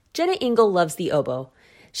Jenna Engel loves the oboe.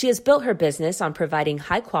 She has built her business on providing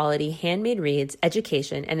high-quality, handmade reeds,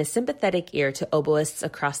 education, and a sympathetic ear to oboists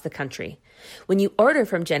across the country. When you order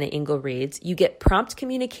from Jenna Engel Reeds, you get prompt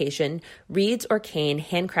communication, reeds or cane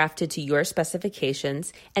handcrafted to your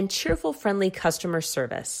specifications, and cheerful, friendly customer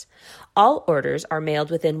service. All orders are mailed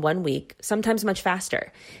within 1 week, sometimes much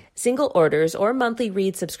faster. Single orders or monthly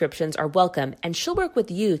reed subscriptions are welcome, and she'll work with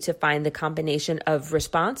you to find the combination of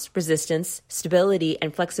response, resistance, stability,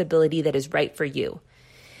 and flexibility that is right for you.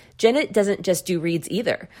 Jenna doesn't just do reeds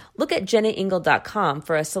either. Look at jennaengel.com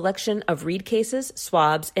for a selection of reed cases,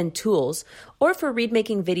 swabs, and tools, or for reed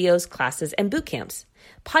making videos, classes, and boot camps.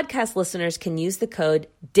 Podcast listeners can use the code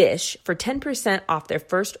DISH for 10% off their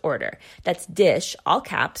first order. That's DISH, all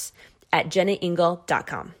caps, at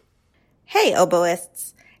jennaengel.com. Hey,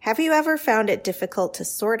 oboists! Have you ever found it difficult to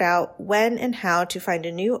sort out when and how to find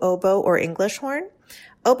a new oboe or English horn?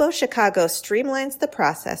 Oboe Chicago streamlines the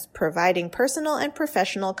process, providing personal and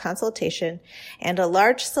professional consultation and a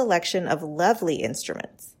large selection of lovely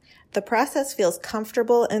instruments. The process feels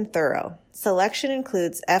comfortable and thorough. Selection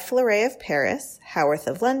includes F. Leray of Paris, Howarth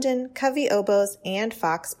of London, Covey Oboes, and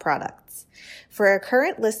Fox products. For a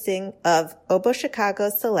current listing of Oboe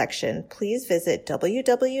Chicago's selection, please visit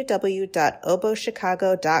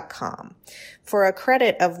www.oboechicago.com. For a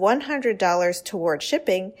credit of $100 toward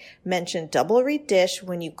shipping, mention Double Reed Dish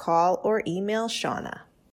when you call or email Shauna.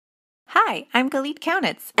 Hi, I'm Galit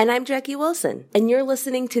Kaunitz. And I'm Jackie Wilson, and you're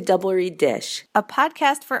listening to Double Reed Dish, a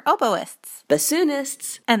podcast for oboists,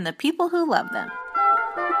 bassoonists, and the people who love them.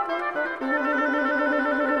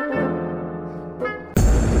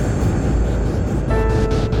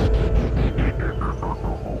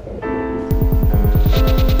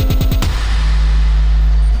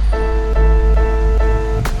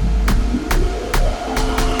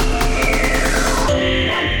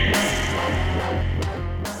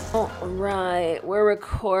 Right, we're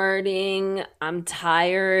recording. I'm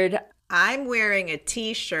tired. I'm wearing a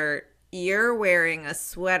t-shirt. You're wearing a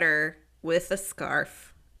sweater with a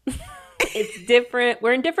scarf. It's different.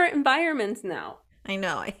 We're in different environments now. I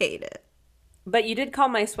know, I hate it. But you did call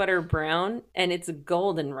my sweater brown, and it's a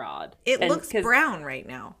goldenrod. It looks brown right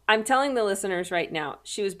now. I'm telling the listeners right now,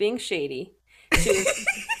 she was being shady.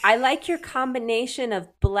 I like your combination of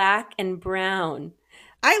black and brown.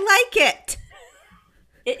 I like it.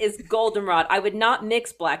 It is goldenrod. I would not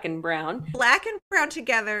mix black and brown. Black and brown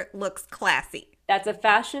together looks classy. That's a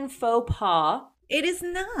fashion faux pas. It is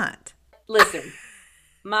not. Listen,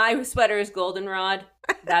 my sweater is goldenrod.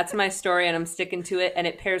 That's my story, and I'm sticking to it. And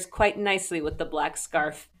it pairs quite nicely with the black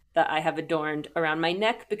scarf that I have adorned around my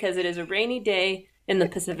neck because it is a rainy day in the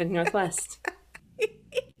Pacific Northwest.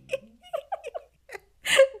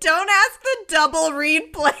 Don't ask the double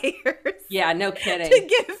reed players. Yeah, no kidding. To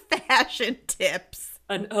give fashion tips.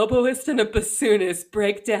 An oboist and a bassoonist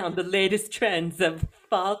break down the latest trends of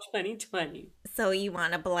fall 2020. So you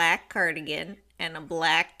want a black cardigan and a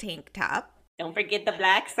black tank top. Don't forget the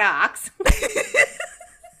black socks.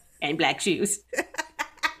 And black shoes.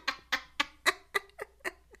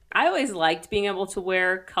 I always liked being able to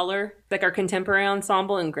wear color. Like our contemporary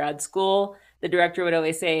ensemble in grad school, the director would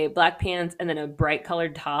always say black pants and then a bright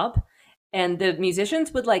colored top. And the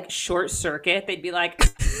musicians would like short circuit. They'd be like,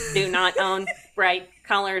 do not own bright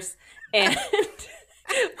colors. And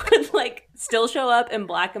would like still show up in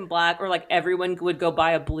black and black, or like everyone would go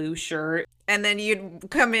buy a blue shirt. And then you'd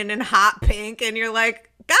come in hot pink and you're like,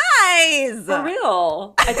 guys! For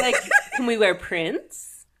real. I'd like, can we wear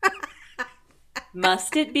prints?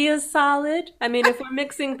 Must it be a solid? I mean, if we're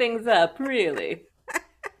mixing things up, really.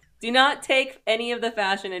 Do not take any of the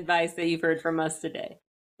fashion advice that you've heard from us today.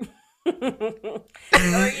 How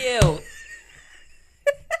are you?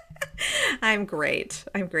 I'm great.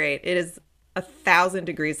 It is 1,000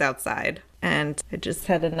 degrees outside, and I just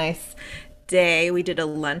had a nice day. We did a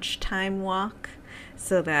lunchtime walk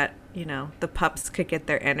so that, the pups could get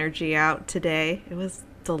their energy out today. It was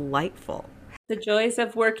delightful. The joys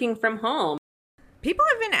of working from home. People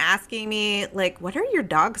have been asking me, like, what are your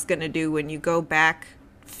dogs going to do when you go back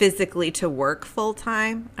physically to work full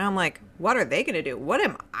time? And I'm like, what are they going to do? What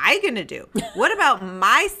am I going to do? What about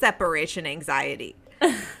my separation anxiety?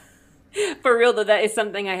 For real, though, that is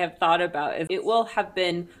something I have thought about. It will have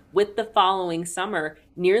been, with the following summer,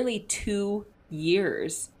 nearly 2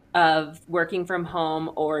 years of working from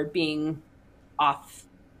home or being off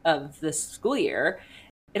of the school year.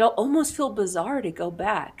 It'll almost feel bizarre to go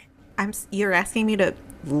back. You're asking me to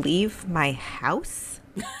leave my house?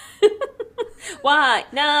 Why?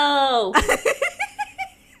 No.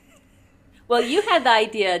 Well, you had the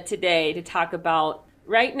idea today to talk about,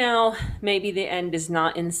 right now, maybe the end is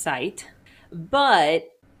not in sight, but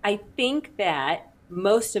I think that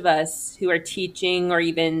most of us who are teaching or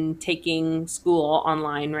even taking school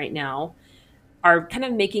online right now are kind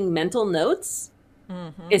of making mental notes,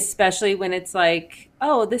 especially when it's like,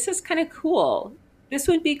 oh, this is kind of cool. This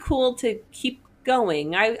would be cool to keep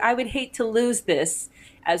going. I would hate to lose this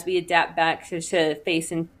as we adapt back to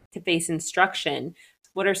face instruction.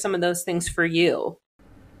 What are some of those things for you?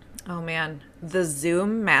 Oh man, the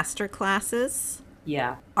Zoom master classes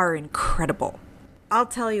Yeah. are incredible. I'll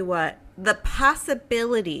tell you what, the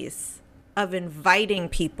possibilities of inviting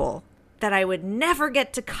people that I would never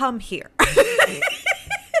get to come here.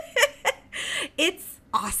 It's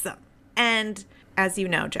awesome. And as you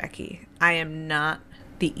know, Jackie, I am not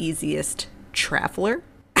the easiest traveler.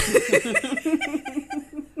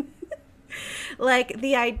 Like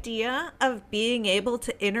the idea of being able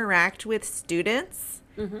to interact with students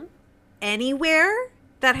anywhere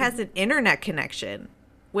that has an internet connection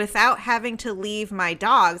without having to leave my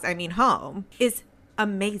dogs, home, is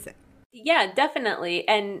amazing. Yeah, definitely.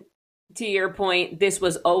 And to your point, this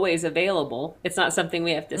was always available. It's not something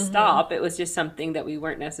we have to stop. It was just something that we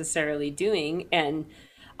weren't necessarily doing. And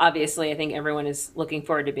obviously, I think everyone is looking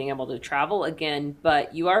forward to being able to travel again.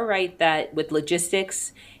 But you are right that with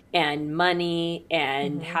logistics and money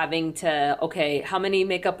and having to, okay, how many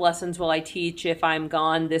makeup lessons will I teach if I'm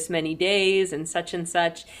gone this many days and such,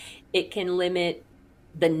 it can limit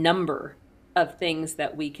the number of things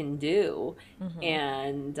that we can do.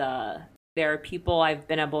 And there are people I've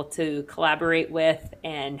been able to collaborate with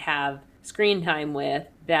and have screen time with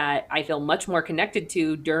that I feel much more connected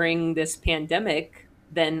to during this pandemic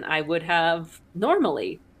than I would have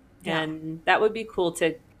normally. Yeah. And that would be cool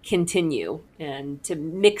to continue and to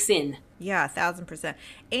mix in. Yeah, 1,000%.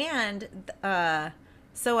 And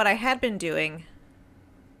so what I had been doing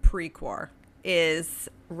pre-quar is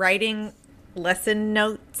writing lesson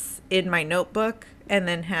notes in my notebook and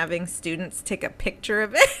then having students take a picture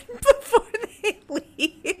of it before they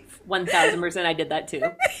leave. 1000%, I did that too.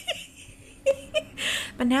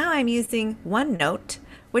 But now I'm using OneNote,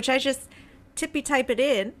 which I just tippy type it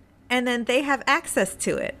in and then they have access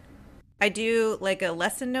to it. I do like a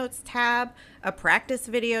lesson notes tab, a practice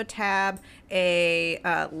video tab, a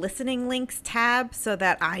listening links tab so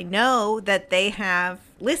that I know that they have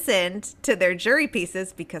listened to their jury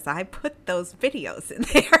pieces because I put those videos in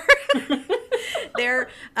there. Their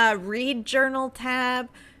read journal tab,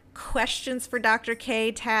 questions for Dr.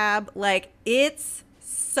 K tab. Like, it's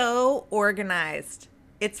so organized.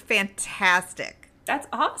 It's fantastic. That's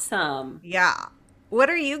awesome. Yeah. What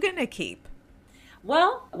are you going to keep?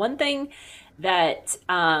 Well, one thing that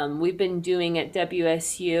we've been doing at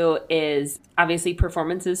WSU is obviously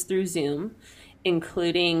performances through Zoom,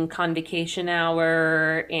 including convocation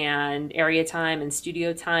hour and area time and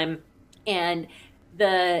studio time. And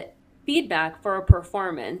the feedback for a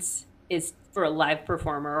performance is for a live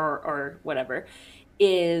performer or whatever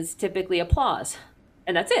is typically applause.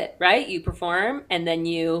 And that's it, right? You perform and then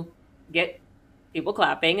you get people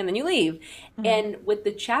clapping and then you leave. And with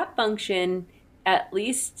the chat function, at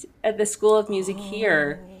least at the School of Music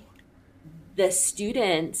here, the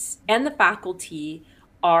students and the faculty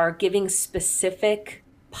are giving specific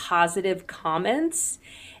positive comments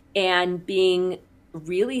and being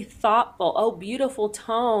really thoughtful. Oh, beautiful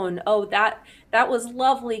tone. Oh, that was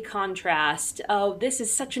lovely contrast. Oh, this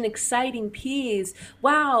is such an exciting piece.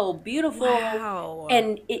 Wow, beautiful. Wow.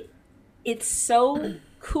 And it's so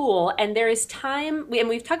cool. And there is time, and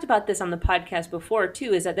we've talked about this on the podcast before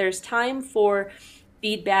too, is that there's time for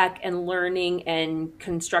feedback and learning and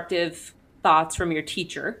constructive thoughts from your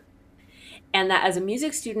teacher. And that as a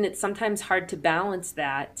music student, it's sometimes hard to balance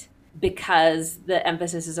that because the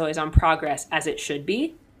emphasis is always on progress, as it should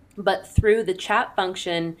be. But through the chat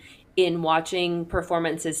function, in watching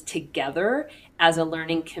performances together as a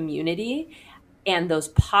learning community and those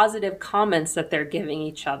positive comments that they're giving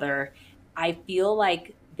each other, I feel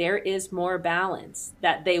like there is more balance,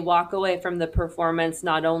 that they walk away from the performance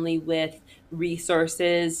not only with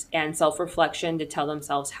resources and self-reflection to tell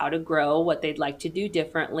themselves how to grow, what they'd like to do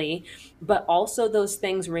differently, but also those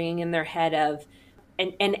things ringing in their head of,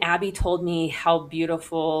 and Abby told me how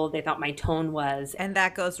beautiful they thought my tone was. And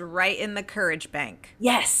that goes right in the courage bank.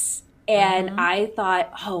 Yes. And I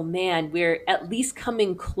thought, oh man, we're at least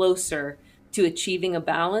coming closer to achieving a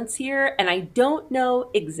balance here. And I don't know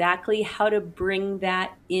exactly how to bring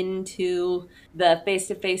that into the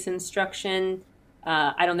face-to-face instruction.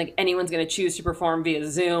 I don't think anyone's going to choose to perform via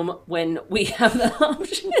Zoom when we have the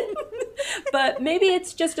option. But maybe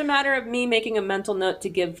it's just a matter of me making a mental note to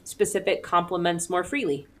give specific compliments more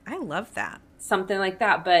freely. I love that. Something like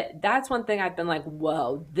that. But that's one thing I've been like,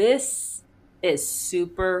 whoa, this is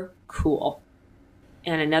super cool.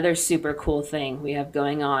 And another super cool thing we have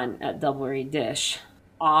going on at Double Reed Dish,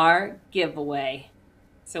 our giveaway.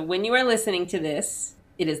 So when you are listening to this,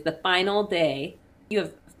 it is the final day. You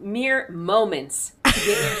have mere moments to get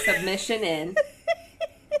your submission in.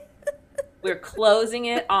 We're closing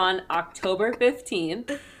it on October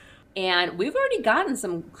 15th. And we've already gotten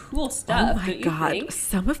some cool stuff. Oh my God.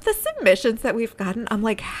 Some of the submissions that we've gotten, I'm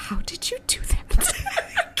like, how did you do that?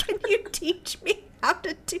 Can you teach me how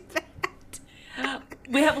to do that?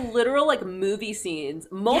 We have literal like movie scenes,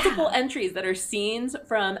 multiple entries that are scenes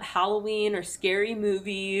from Halloween or scary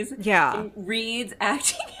movies. Yeah. And Reed's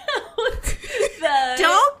acting out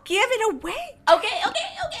Don't give it away. Okay.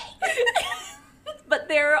 But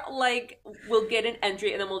they're like, we'll get an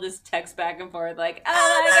entry and then we'll just text back and forth like,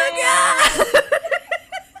 oh my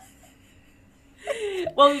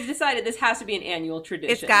God. Well, we've decided this has to be an annual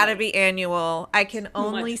tradition. It's got to be annual. I can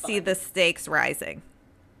only see the stakes rising.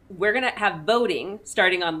 We're going to have voting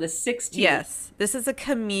starting on the 16th. Yes. This is a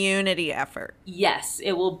community effort. Yes.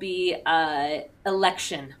 It will be an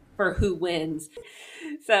election for who wins.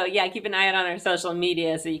 So, yeah, keep an eye out on our social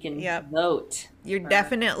media so you can vote. You're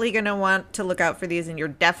definitely going to want to look out for these, and you're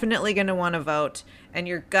definitely going to want to vote. And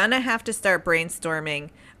you're going to have to start brainstorming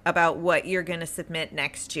about what you're going to submit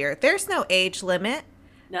next year. There's no age limit.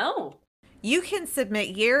 No. You can submit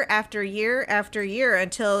year after year after year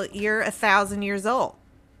until you're 1,000 years old.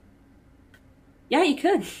 Yeah, you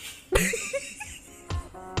could.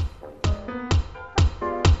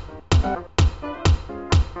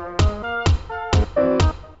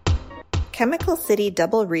 Chemical City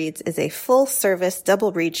Double Reeds is a full-service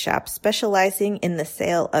double reed shop specializing in the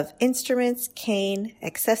sale of instruments, cane,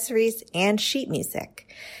 accessories, and sheet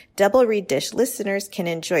music. Double Reed Dish listeners can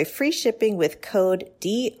enjoy free shipping with code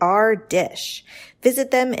DRDISH.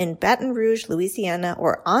 Visit them in Baton Rouge, Louisiana,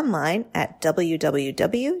 or online at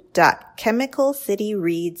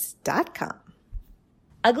www.chemicalcityreeds.com.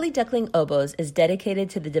 Ugly Duckling Oboes is dedicated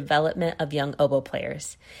to the development of young oboe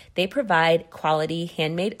players. They provide quality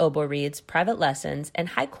handmade oboe reeds, private lessons, and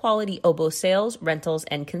high-quality oboe sales, rentals,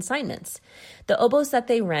 and consignments. The oboes that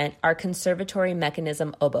they rent are conservatory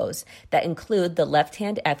mechanism oboes that include the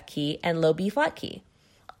left-hand F key and low B flat key.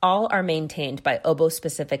 All are maintained by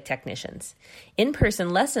oboe-specific technicians. In-person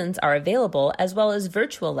lessons are available, as well as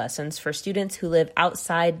virtual lessons for students who live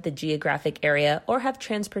outside the geographic area or have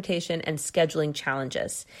transportation and scheduling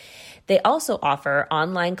challenges. They also offer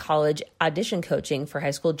online college audition coaching for high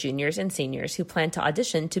school juniors and seniors who plan to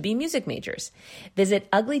audition to be music majors. Visit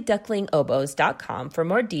uglyducklingoboes.com for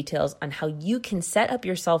more details on how you can set up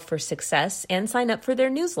yourself for success and sign up for their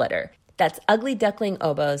newsletter. That's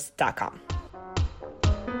uglyducklingoboes.com.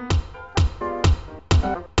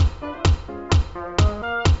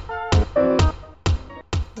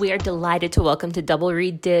 We are delighted to welcome to Double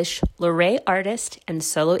Reed Dish, Lorraine artist and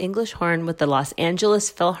solo English horn with the Los Angeles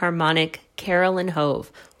Philharmonic, Carolyn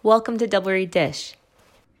Hove. Welcome to Double Reed Dish.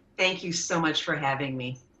 Thank you so much for having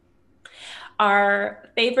me. Our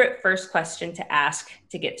favorite first question to ask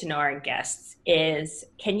to get to know our guests is,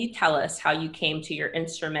 can you tell us how you came to your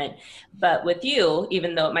instrument? But with you,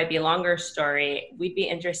 even though it might be a longer story, we'd be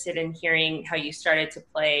interested in hearing how you started to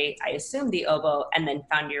play, I assume, the oboe, and then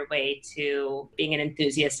found your way to being an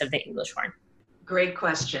enthusiast of the English horn. Great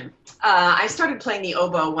question. I started playing the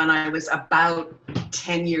oboe when I was about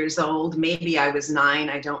 10 years old. Maybe I was 9.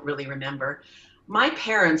 I don't really remember. My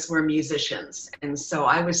parents were musicians, and so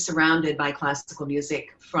I was surrounded by classical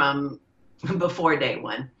music from before day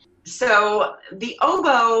one. So the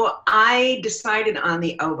oboe, I decided on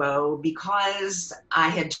the oboe because I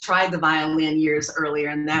had tried the violin years earlier,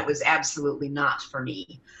 and that was absolutely not for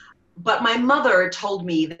me. But my mother told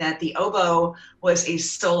me that the oboe was a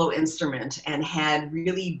solo instrument and had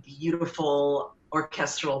really beautiful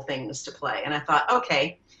orchestral things to play. And I thought,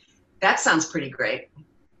 okay, that sounds pretty great.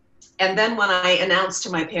 And then when I announced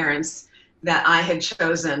to my parents that I had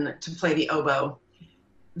chosen to play the oboe,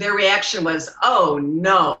 their reaction was, oh,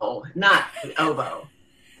 no, not the oboe.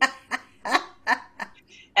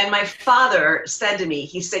 And my father said to me,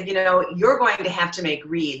 he said, you know, you're going to have to make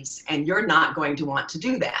reeds and you're not going to want to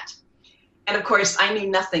do that. And of course, I knew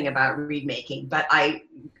nothing about reed making, but I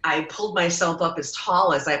pulled myself up as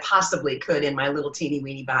tall as I possibly could in my little teeny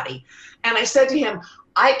weeny body. And I said to him,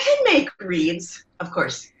 I can make reeds, of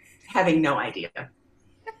course, having no idea.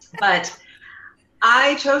 But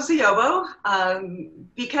I chose the oboe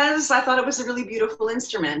because I thought it was a really beautiful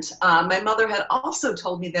instrument. My mother had also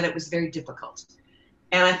told me that it was very difficult.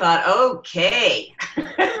 And I thought, okay,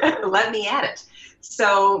 let me at it.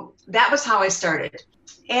 So that was how I started.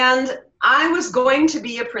 And I was going to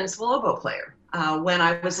be a principal oboe player. When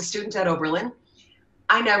I was a student at Oberlin,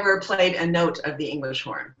 I never played a note of the English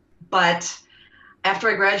horn. But after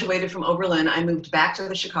I graduated from Oberlin, I moved back to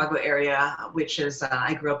the Chicago area, which is,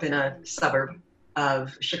 I grew up in a suburb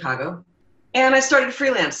of Chicago. And I started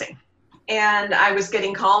freelancing. And I was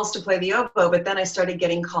getting calls to play the oboe, but then I started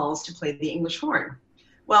getting calls to play the English horn.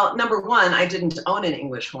 Well, number one, I didn't own an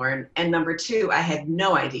English horn. And number two, I had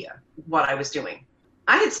no idea what I was doing.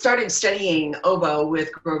 I had started studying oboe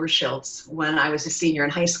with Grover Schiltz when I was a senior in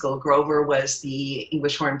high school. Grover was the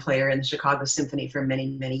English horn player in the Chicago Symphony for many,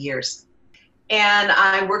 many years. And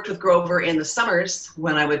I worked with Grover in the summers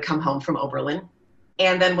when I would come home from Oberlin.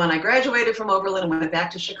 And then when I graduated from Oberlin and went back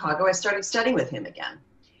to Chicago, I started studying with him again.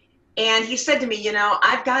 And he said to me, you know,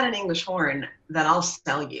 I've got an English horn that I'll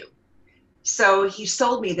sell you. So he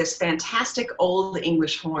sold me this fantastic old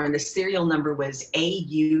English horn. The serial number was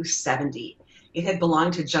AU70. It had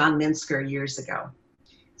belonged to John Minsker years ago.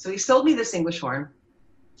 So he sold me this English horn.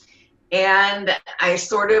 And I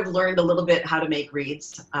sort of learned a little bit how to make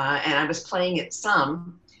reeds. And I was playing it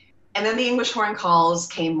some. And then the English horn calls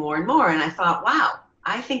came more and more. And I thought, wow,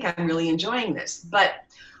 I think I'm really enjoying this. But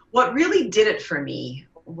what really did it for me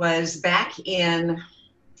was back in,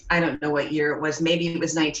 I don't know what year it was, maybe it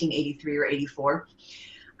was 1983 or 84.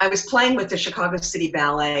 I was playing with the Chicago City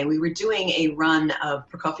Ballet. We were doing a run of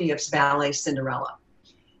Prokofiev's ballet Cinderella.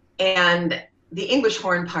 And the English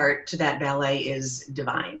horn part to that ballet is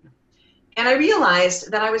divine. And I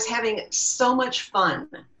realized that I was having so much fun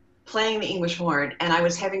playing the English horn, and I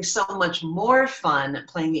was having so much more fun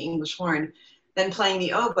playing the English horn than playing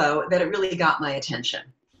the oboe that it really got my attention.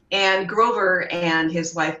 And Grover and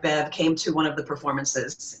his wife Bev came to one of the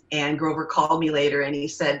performances, and Grover called me later and he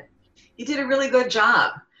said, "You did a really good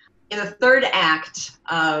job." In the third act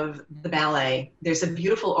of the ballet, there's a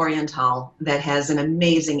beautiful Oriental that has an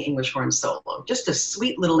amazing English horn solo, just a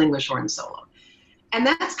sweet little English horn solo. And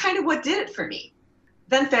that's kind of what did it for me.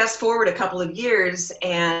 Then fast forward a couple of years,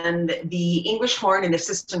 and the English horn and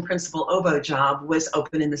assistant principal oboe job was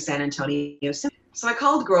open in the San Antonio Symphony. So I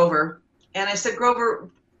called Grover and I said, "Grover,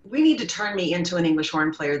 we need to turn me into an English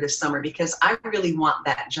horn player this summer because I really want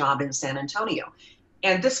that job in San Antonio."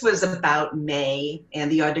 And this was about May,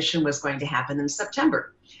 and the audition was going to happen in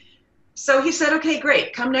September. So he said, "Okay,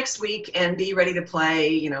 great. Come next week and be ready to play,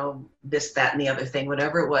 you know, this, that, and the other thing,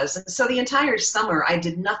 whatever it was." And so the entire summer, I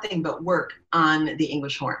did nothing but work on the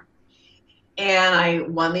English horn. And I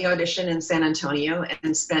won the audition in San Antonio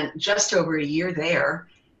and spent just over a year there.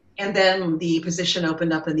 And then the position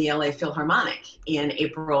opened up in the LA Philharmonic in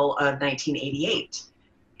April of 1988.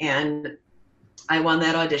 And I won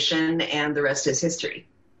that audition, and the rest is history.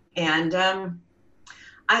 And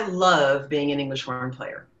I love being an English horn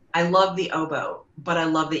player. I love the oboe, but I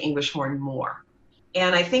love the English horn more.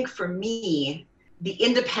 And I think for me, the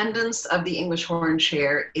independence of the English horn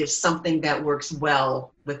chair is something that works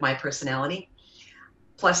well with my personality.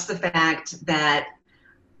 Plus the fact that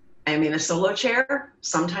I'm in a solo chair.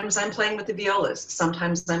 Sometimes I'm playing with the violas.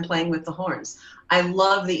 Sometimes I'm playing with the horns. I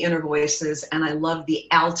love the inner voices, and I love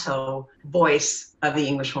the alto voice of the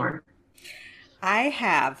English horn. I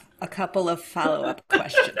have a couple of follow-up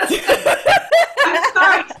questions. I'm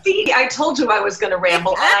sorry. See, I told you I was going to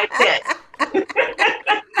ramble, and I did.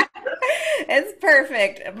 It's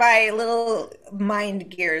perfect. My little mind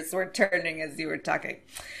gears were turning as you were talking.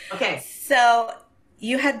 Okay. So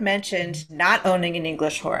you had mentioned not owning an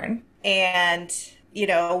English horn and, you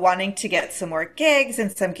know, wanting to get some more gigs,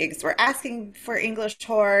 and some gigs were asking for English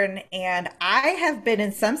horn. And I have been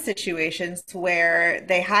in some situations where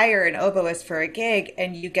they hire an oboist for a gig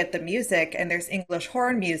and you get the music and there's English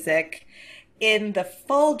horn music in the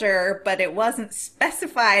folder, but it wasn't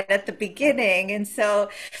specified at the beginning. And so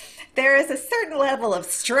there is a certain level of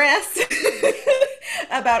stress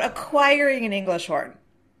about acquiring an English horn,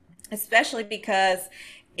 especially because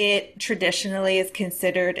it traditionally is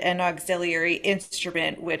considered an auxiliary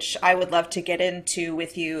instrument, which I would love to get into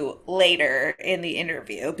with you later in the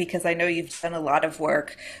interview, because I know you've done a lot of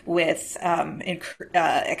work with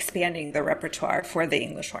expanding the repertoire for the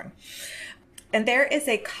English horn. And there is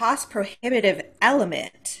a cost prohibitive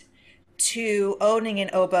element to owning an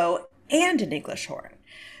oboe and an English horn.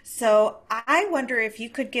 So I wonder if you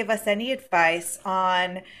could give us any advice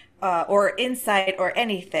on or insight or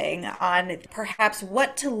anything on perhaps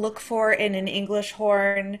what to look for in an English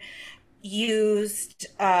horn used.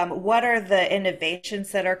 What are the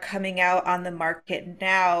innovations that are coming out on the market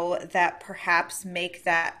now that perhaps make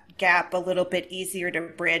that gap a little bit easier to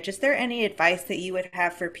bridge? Is there any advice that you would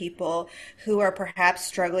have for people who are perhaps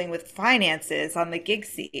struggling with finances on the gig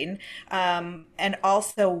scene, and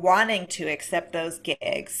also wanting to accept those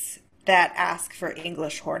gigs that ask for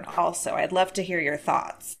English horn also? I'd love to hear your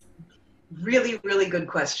thoughts. Really, really good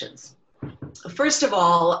questions. First of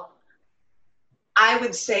all, I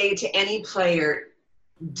would say to any player,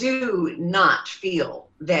 do not feel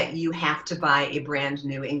that you have to buy a brand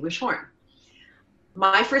new English horn.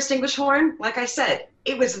 My first English horn, like I said,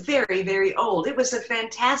 it was very, very old. It was a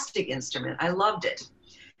fantastic instrument. I loved it.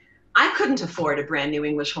 I couldn't afford a brand new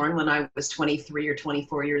English horn when I was 23 or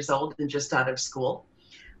 24 years old and just out of school.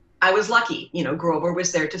 I was lucky, Grover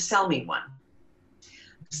was there to sell me one.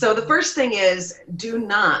 So the first thing is, do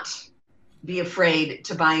not be afraid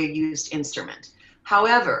to buy a used instrument.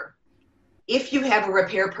 However, if you have a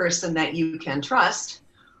repair person that you can trust,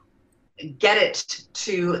 get it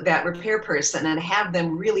to that repair person and have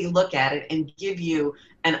them really look at it and give you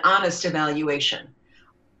an honest evaluation.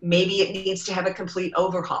 Maybe it needs to have a complete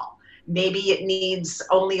overhaul. Maybe it needs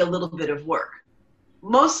only a little bit of work.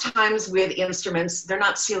 Most times with instruments, they're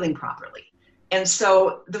not sealing properly. And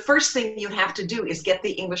so the first thing you have to do is get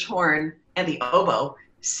the English horn and the oboe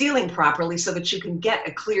sealing properly so that you can get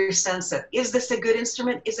a clear sense of, is this a good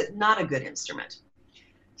instrument? Is it not a good instrument?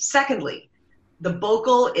 Secondly, the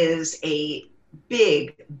bocal is a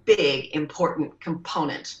big, big, important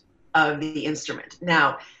component of the instrument.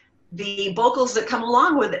 Now, the vocals that come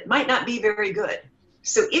along with it might not be very good.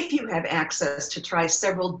 So if you have access to try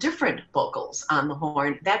several different vocals on the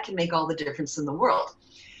horn, that can make all the difference in the world.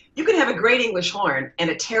 You can have a great English horn and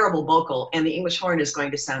a terrible vocal, and the English horn is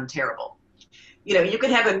going to sound terrible. You can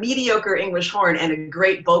have a mediocre English horn and a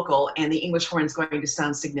great vocal, and the English horn is going to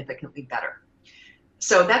sound significantly better.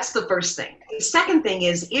 So that's the first thing. The second thing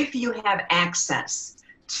is, if you have access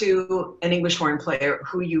to an English horn player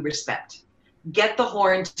who you respect, get the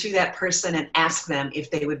horn to that person and ask them if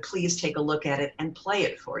they would please take a look at it and play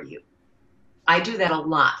it for you. I do that a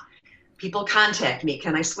lot. People contact me,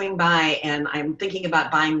 can I swing by and I'm thinking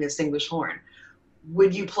about buying this English horn.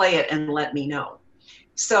 Would you play it and let me know?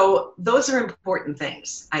 So those are important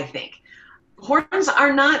things, I think. Horns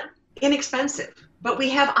are not inexpensive, but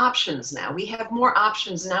we have options now. We have more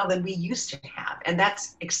options now than we used to have, and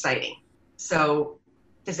that's exciting. So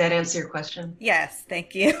does that answer your question? Yes,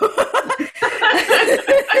 thank you.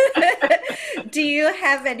 Do you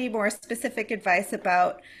have any more specific advice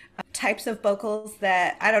about types of vocals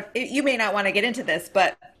that, you may not want to get into this,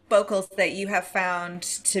 but vocals that you have found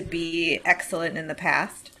to be excellent in the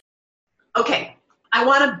past? Okay, I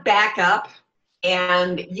want to back up,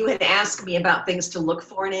 and you had asked me about things to look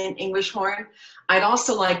for in an English horn. I'd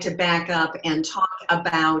also like to back up and talk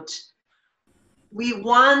about, we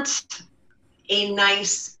want a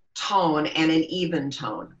nice tone and an even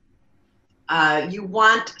tone. You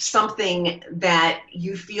want something that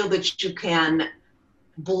you feel that you can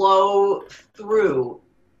blow through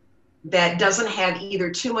that doesn't have either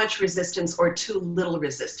too much resistance or too little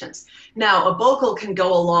resistance. Now, a vocal can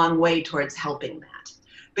go a long way towards helping that.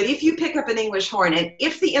 But if you pick up an English horn, and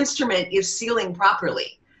if the instrument is sealing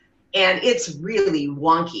properly, and it's really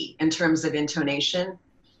wonky in terms of intonation,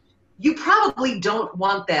 you probably don't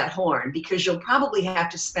want that horn, because you'll probably have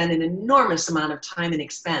to spend an enormous amount of time and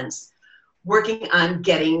expense working on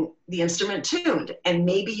getting the instrument tuned. And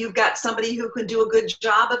maybe you've got somebody who can do a good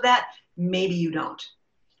job of that, maybe you don't.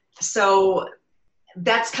 So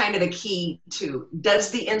that's kind of the key too. Does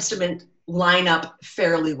the instrument line up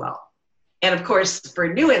fairly well? And of course,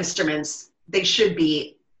 for new instruments, they should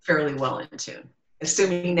be fairly well in tune,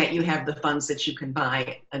 assuming that you have the funds that you can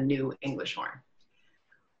buy a new English horn.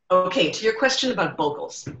 Okay, to your question about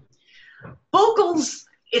vocals. Vocals,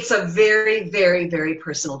 it's a very, very, very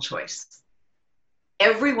personal choice.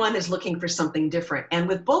 Everyone is looking for something different. And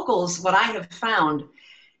with vocals, what I have found,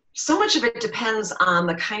 so much of it depends on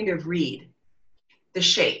the kind of reed, the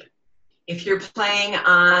shape. If you're playing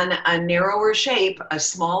on a narrower shape, a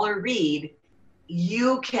smaller reed,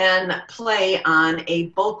 you can play on a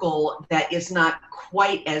vocal that is not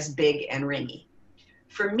quite as big and ringy.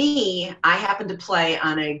 For me, I happen to play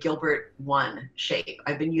on a Gilbert 1 shape.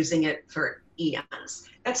 I've been using it for eons.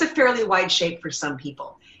 That's a fairly wide shape for some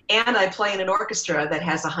people. And I play in an orchestra that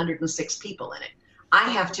has 106 people in it. I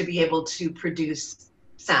have to be able to produce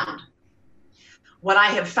sound. What I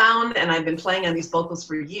have found, and I've been playing on these vocals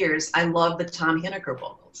for years, I love the Tom Hineker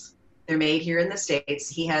vocals. They're made here in the States.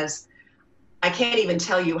 He has, I can't even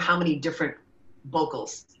tell you how many different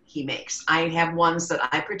vocals he makes. I have ones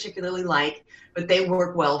that I particularly like, but they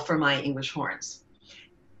work well for my English horns.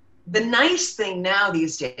 The nice thing now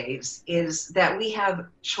these days is that we have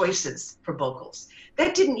choices for vocals.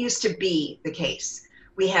 That didn't used to be the case.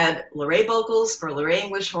 We had Leray vocals for Leray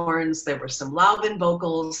English horns. There were some Laubin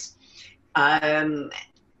vocals.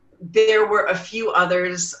 There were a few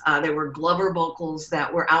others. There were Glover vocals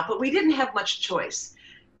that were out, but we didn't have much choice.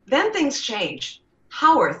 Then things changed.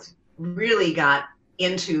 Howarth really got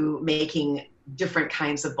into making different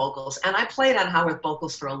kinds of vocals. And I played on Howarth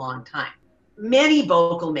vocals for a long time. Many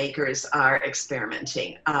vocal makers are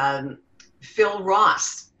experimenting. Phil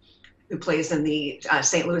Ross, who plays in the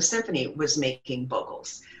St. Louis Symphony, was making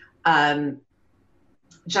vocals. John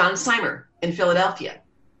Seimer in Philadelphia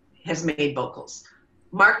has made vocals.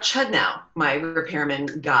 Mark Chudnow, my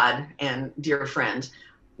repairman god and dear friend,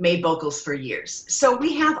 made vocals for years. So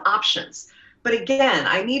we have options. But again,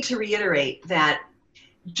 I need to reiterate that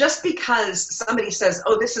just because somebody says,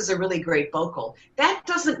 oh, this is a really great vocal, that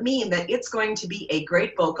doesn't mean that it's going to be a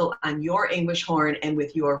great vocal on your English horn and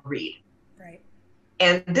with your reed. Right.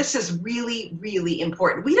 And this is really, really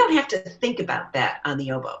important. We don't have to think about that on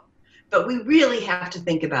the oboe, but we really have to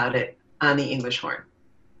think about it on the English horn.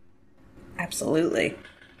 Absolutely.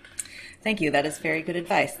 Thank you. That is very good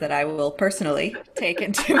advice that I will personally take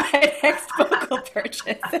into my next vocal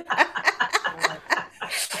purchase.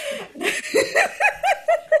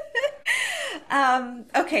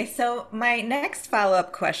 Okay, so my next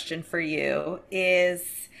follow-up question for you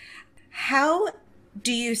is, how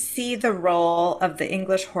do you see the role of the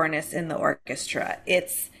English hornist in the orchestra?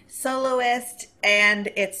 It's soloist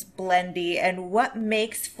and it's blendy, and what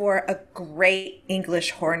makes for a great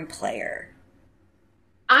English horn player?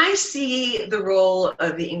 I see the role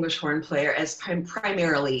of the English horn player as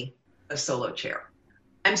primarily a solo chair.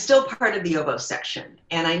 I'm still part of the oboe section,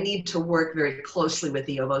 and I need to work very closely with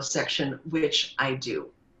the oboe section, which I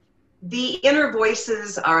do. The inner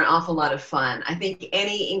voices are an awful lot of fun. I think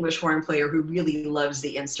any English horn player who really loves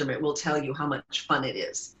the instrument will tell you how much fun it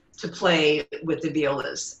is to play with the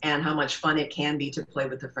violas and how much fun it can be to play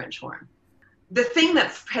with the French horn. The thing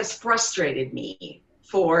that has frustrated me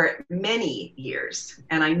for many years,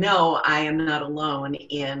 and I know I am not alone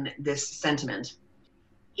in this sentiment,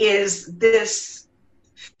 is this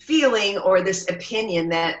feeling or this opinion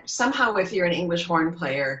that somehow if you're an English horn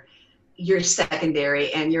player, you're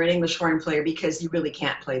secondary and you're an English horn player because you really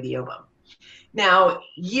can't play the oboe. Now,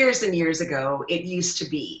 years and years ago, it used to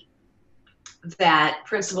be that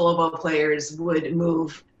principal oboe players would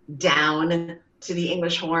move down to the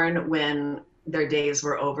English horn when their days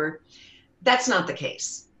were over. That's not the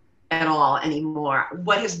case at all anymore.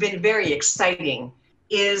 What has been very exciting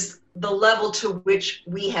is the level to which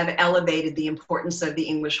we have elevated the importance of the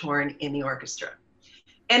English horn in the orchestra.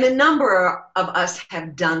 And a number of us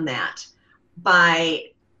have done that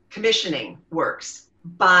by commissioning works,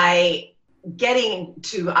 by getting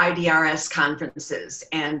to IDRS conferences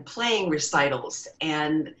and playing recitals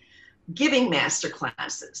and giving master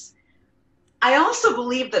classes. I also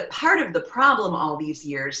believe that part of the problem all these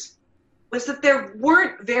years was that there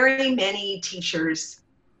weren't very many teachers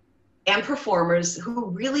and performers who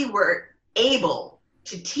really were able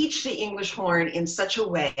to teach the English horn in such a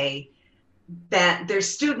way that their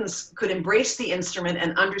students could embrace the instrument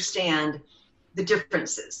and understand the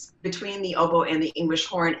differences between the oboe and the English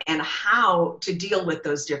horn and how to deal with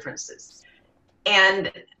those differences.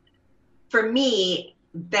 And for me,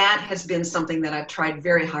 that has been something that I've tried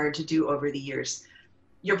very hard to do over the years.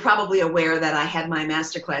 You're probably aware that I had my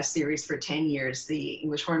masterclass series for 10 years, the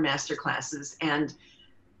English horn masterclasses, and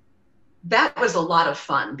that was a lot of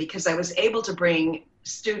fun because I was able to bring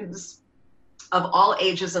students of all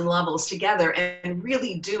ages and levels together and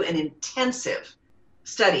really do an intensive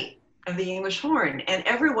study of the English horn. And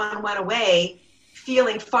everyone went away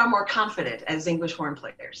feeling far more confident as English horn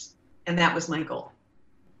players. And that was my goal.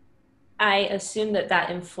 I assume that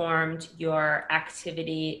that informed your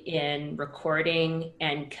activity in recording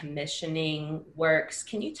and commissioning works.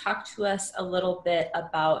 Can you talk to us a little bit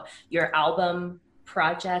about your album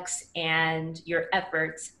projects and your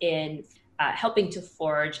efforts in helping to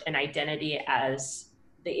forge an identity as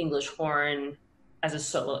the English horn as a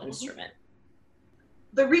solo instrument?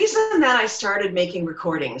 The reason that I started making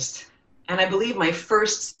recordings, and I believe my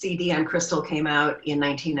first CD on Crystal came out in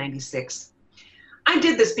 1996, I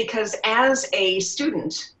did this because as a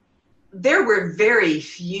student, there were very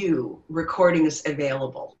few recordings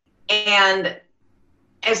available. And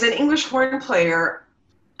as an English horn player,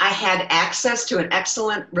 I had access to an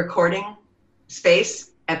excellent recording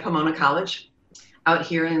space at Pomona College out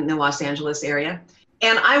here in the Los Angeles area.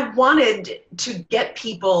 And I wanted to get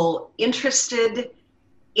people interested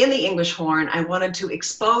in the English horn. I wanted to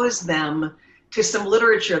expose them to some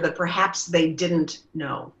literature that perhaps they didn't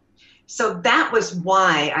know. So that was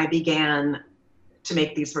why I began to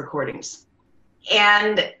make these recordings.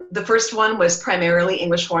 And the first one was primarily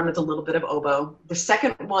English horn with a little bit of oboe. The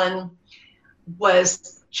second one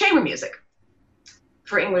was chamber music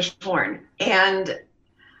for English horn. And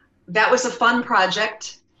that was a fun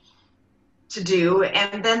project. to do.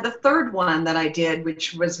 And then the third one that I did,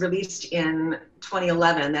 which was released in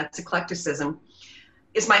 2011, that's Eclecticism,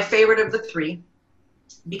 is my favorite of the three,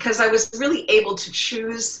 because I was really able to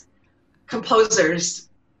choose composers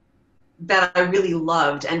that I really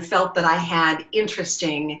loved and felt that I had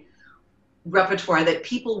interesting repertoire that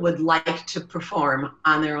people would like to perform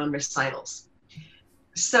on their own recitals.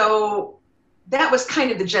 So that was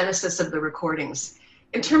kind of the genesis of the recordings.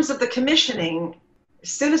 In terms of the commissioning, as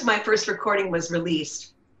soon as my first recording was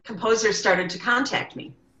released, composers started to contact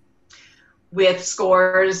me with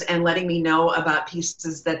scores and letting me know about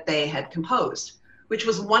pieces that they had composed, which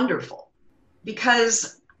was wonderful,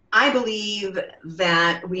 because I believe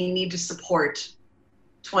that we need to support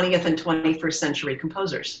 20th and 21st century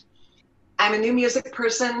composers. I'm a new music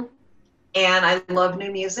person and I love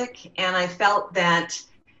new music, and I felt that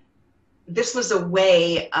this was a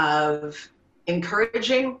way of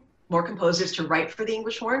encouraging more composers to write for the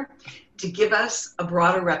English horn, to give us a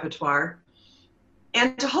broader repertoire,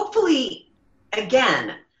 and to hopefully,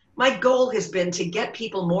 again, my goal has been to get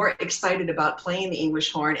people more excited about playing the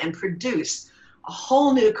English horn and produce a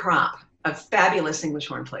whole new crop of fabulous English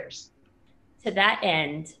horn players. To that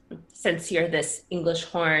end, since you're this English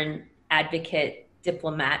horn advocate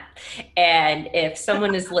diplomat, and if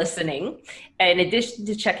someone is listening, in addition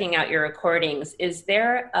to checking out your recordings, is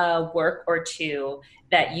there a work or two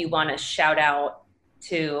that you want to shout out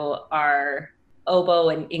to our oboe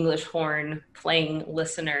and English horn playing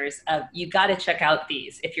listeners of, you got to check out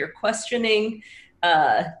these? If you're questioning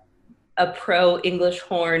a pro English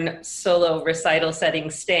horn solo recital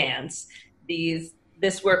setting stance,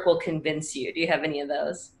 this work will convince you. Do you have any of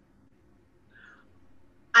those?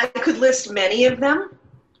 I could list many of them,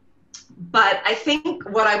 but I think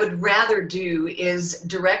what I would rather do is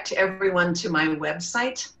direct everyone to my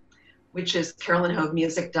website, which is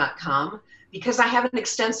carolynhovemusic.com, because I have an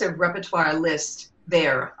extensive repertoire list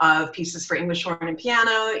there of pieces for English horn and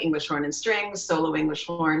piano, English horn and strings, solo English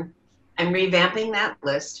horn. I'm revamping that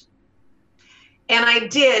list. And I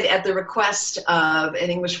did, at the request of an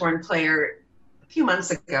English horn player a few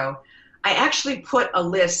months ago, I actually put a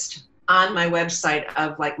list on my website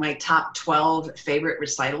of like my top 12 favorite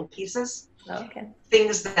recital pieces. Okay.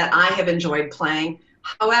 Things that I have enjoyed playing.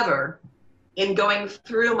 However, in going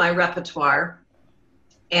through my repertoire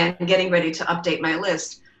and getting ready to update my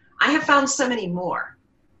list, I have found so many more.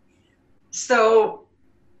 So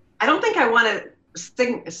I don't think I want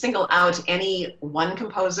to single out any one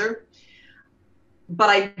composer, but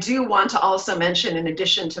I do want to also mention, in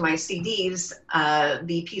addition to my CDs,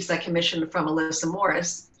 the piece I commissioned from Alyssa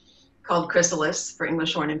Morris called Chrysalis for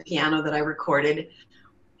English horn and piano that I recorded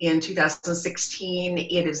in 2016.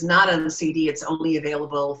 It is not on the CD, it's only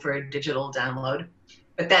available for a digital download,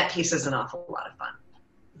 but that piece is an awful lot of fun.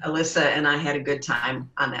 Alyssa and I had a good time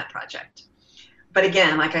on that project. But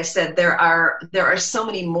again, like I said, there are so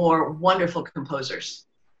many more wonderful composers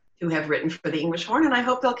who have written for the English horn, and I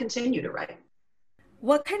hope they'll continue to write.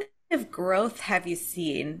 What kind of growth have you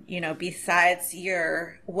seen, besides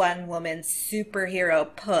your one-woman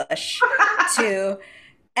superhero push to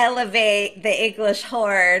elevate the English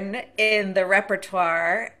horn in the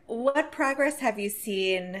repertoire? What progress have you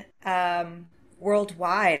seen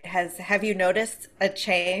worldwide? Have you noticed a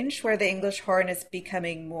change where the English horn is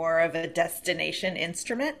becoming more of a destination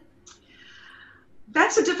instrument?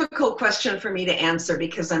 That's a difficult question for me to answer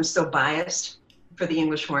because I'm so biased for the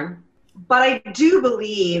English horn. But I do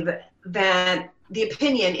believe that the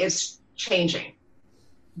opinion is changing,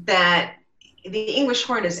 that the English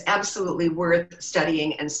horn is absolutely worth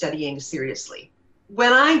studying and studying seriously.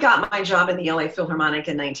 When I got my job in the LA Philharmonic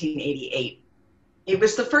in 1988, it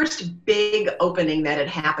was the first big opening that had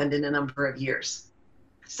happened in a number of years.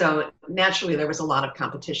 So naturally, there was a lot of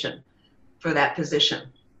competition for that position.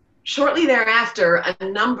 Shortly thereafter, a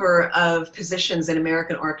number of positions in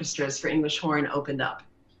American orchestras for English horn opened up,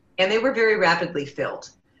 and they were very rapidly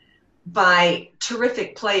filled by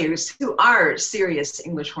terrific players who are serious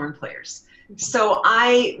English horn players. So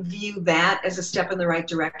I view that as a step in the right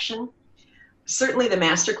direction. Certainly the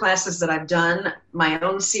master classes that I've done, my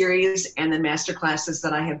own series, and the master classes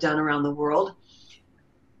that I have done around the world,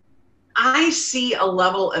 I see a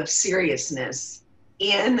level of seriousness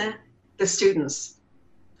in the students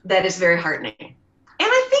that is very heartening. And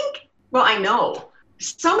I think, well, I know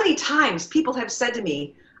so many times people have said to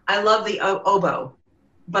me, I love the oboe,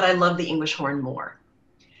 but I love the English horn more.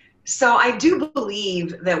 So I do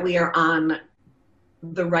believe that we are on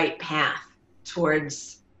the right path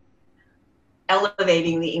towards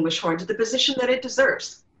elevating the English horn to the position that it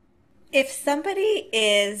deserves. If somebody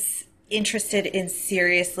is interested in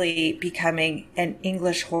seriously becoming an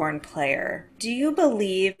English horn player, do you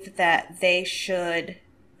believe that they should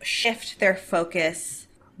shift their focus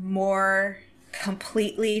more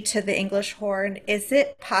completely to the English horn? Is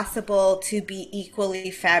it possible to be equally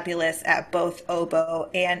fabulous at both oboe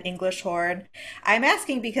and English horn? I'm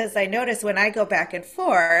asking because I notice when I go back and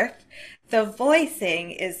forth, the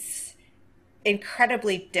voicing is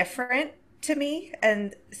incredibly different to me.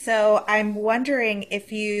 And so I'm wondering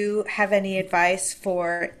if you have any advice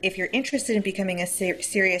for if you're interested in becoming a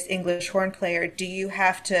serious English horn player, do you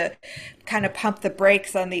have to kind of pump the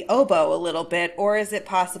brakes on the oboe a little bit, or is it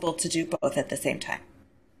possible to do both at the same time?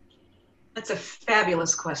 That's a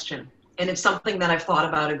fabulous question, and it's something that I've thought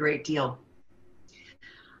about a great deal.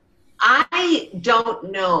 I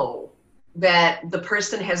don't know that the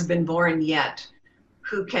person has been born yet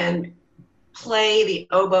who can play the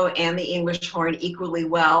oboe and the English horn equally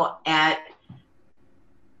well at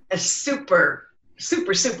a super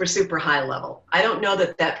high level. I don't know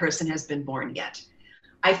that that person has been born yet.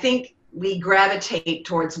 I think we gravitate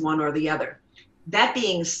towards one or the other. That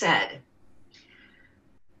being said,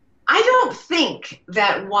 I don't think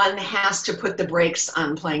that one has to put the brakes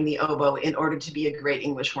on playing the oboe in order to be a great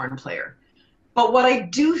English horn player. But what I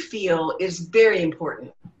do feel is very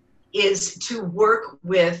important is to work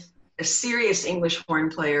with a serious English horn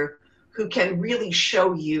player who can really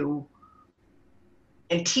show you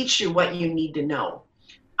and teach you what you need to know.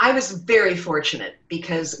 I was very fortunate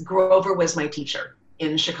because Grover was my teacher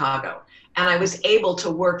in Chicago, and I was able to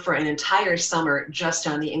work for an entire summer just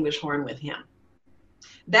on the English horn with him.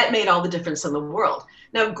 That made all the difference in the world.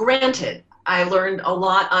 Now, granted, I learned a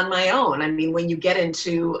lot on my own. I mean, when you get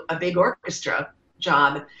into a big orchestra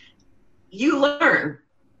job, you learn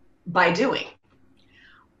by doing.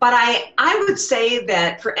 But I would say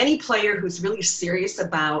that for any player who's really serious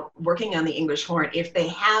about working on the English horn, if they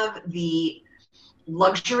have the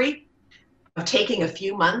luxury of taking a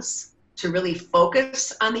few months to really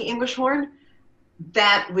focus on the English horn,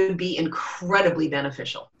 that would be incredibly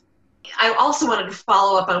beneficial. I also wanted to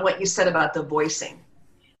follow up on what you said about the voicing.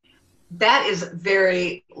 That is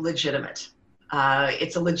very legitimate.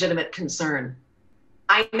 It's a legitimate concern.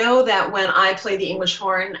 I know that when I play the English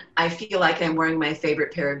horn, I feel like I'm wearing my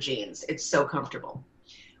favorite pair of jeans. It's so comfortable.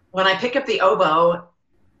 When I pick up the oboe,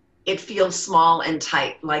 it feels small and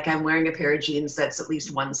tight, like I'm wearing a pair of jeans that's at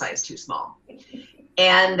least one size too small.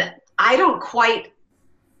 And I don't quite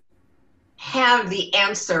have the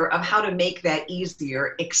answer of how to make that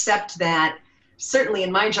easier, except that certainly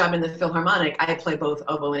in my job in the Philharmonic, I play both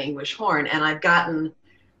oboe and English horn, and I've gotten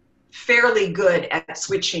fairly good at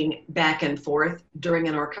switching back and forth during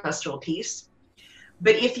an orchestral piece.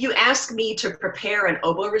 But if you ask me to prepare an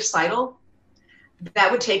oboe recital, that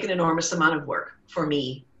would take an enormous amount of work for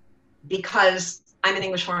me because I'm an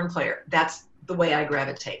English horn player. That's the way I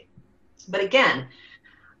gravitate. But again,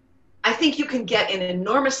 I think you can get an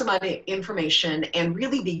enormous amount of information and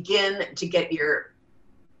really begin to get your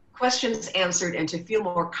questions answered and to feel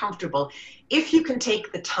more comfortable if you can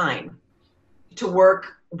take the time to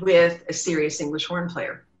work with a serious English horn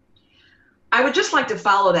player. I would just like to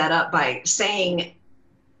follow that up by saying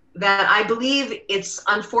that I believe it's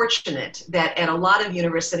unfortunate that at a lot of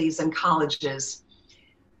universities and colleges,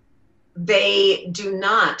 they do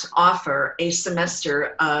not offer a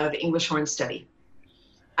semester of English horn study.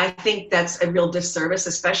 I think that's a real disservice,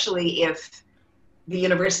 especially if the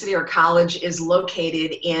university or college is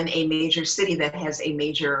located in a major city that has a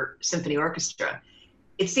major symphony orchestra.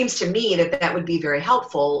 It seems to me that that would be very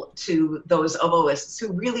helpful to those oboists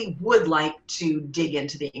who really would like to dig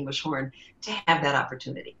into the English horn to have that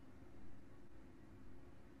opportunity.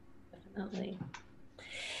 Definitely.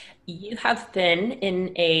 You have been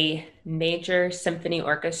in a major symphony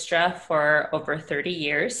orchestra for over 30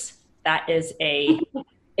 years. That is a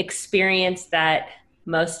experience that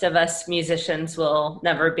most of us musicians will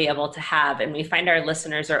never be able to have. And we find our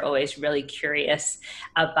listeners are always really curious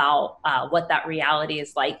about what that reality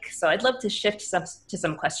is like. So I'd love to shift to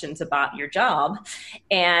some questions about your job.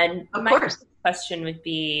 And my first question would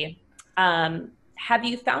be, have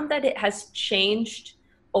you found that it has changed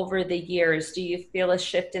over the years? Do you feel a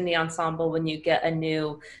shift in the ensemble when you get a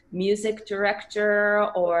new music director,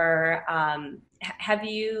 or have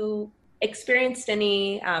you experienced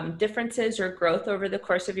any differences or growth over the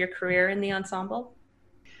course of your career in the ensemble?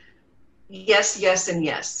 Yes, yes, and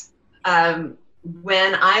yes.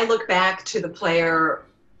 When I look back to the player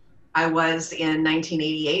I was in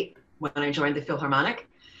 1988 when I joined the Philharmonic,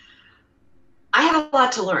 I had a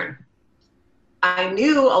lot to learn. I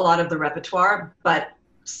knew a lot of the repertoire, but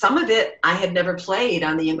some of it I had never played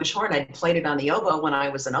on the English horn. I'd played it on the oboe when I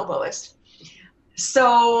was an oboist.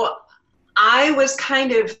 So I was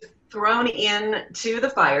kind of thrown into the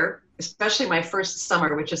fire, especially my first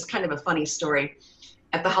summer, which is kind of a funny story,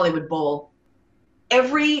 at the Hollywood Bowl.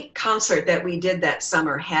 Every concert that we did that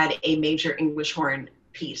summer had a major English horn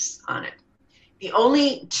piece on it. The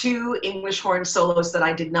only 2 English horn solos that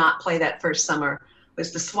I did not play that first summer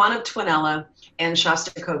was the Swan of Twinella and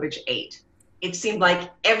Shostakovich 8. It seemed like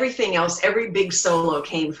everything else, every big solo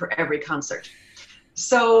came for every concert.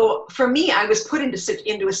 So for me, I was put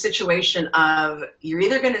into a situation of you're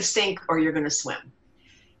either going to sink or you're going to swim.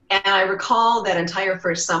 And I recall that entire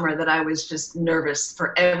first summer that I was just nervous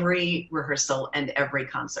for every rehearsal and every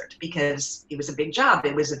concert because it was a big job.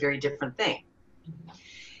 It was a very different thing.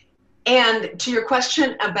 And to your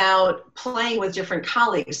question about playing with different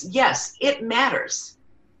colleagues, yes, it matters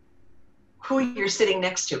who you're sitting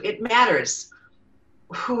next to. It matters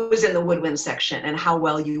who is in the woodwind section and how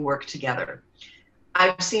well you work together.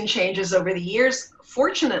 I've seen changes over the years.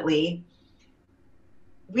 Fortunately,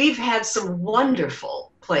 we've had some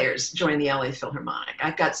wonderful players join the LA Philharmonic.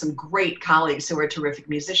 I've got some great colleagues who are terrific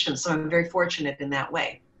musicians, so I'm very fortunate in that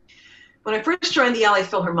way. When I first joined the LA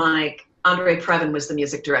Philharmonic, Andre Previn was the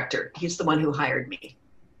music director. He's the one who hired me.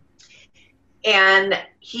 And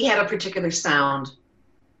he had a particular sound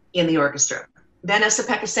in the orchestra. Then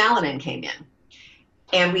Esa-Pekka Salonen came in.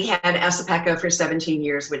 And we had Esa-Pekka for 17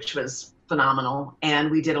 years, which was phenomenal.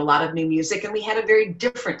 And we did a lot of new music, and we had a very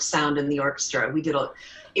different sound in the orchestra.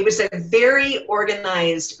 It was a very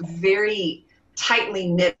organized, very tightly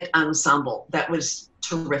knit ensemble that was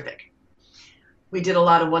terrific. We did a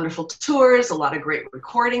lot of wonderful tours, a lot of great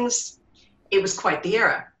recordings. It was quite the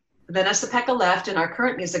era. Then Esa-Pekka left, and our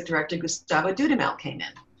current music director, Gustavo Dudamel, came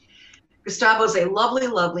in. Gustavo's a lovely,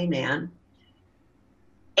 lovely man.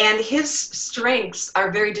 And his strengths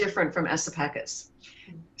are very different from Esa-Pekka's.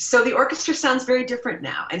 So the orchestra sounds very different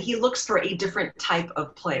now, and he looks for a different type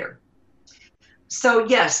of player. So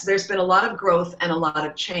yes, there's been a lot of growth and a lot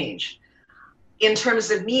of change. In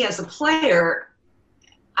terms of me as a player,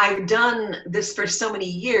 I've done this for so many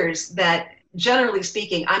years that generally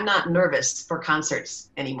speaking, I'm not nervous for concerts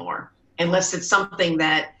anymore, unless it's something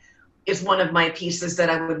that is one of my pieces that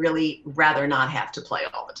I would really rather not have to play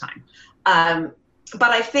all the time.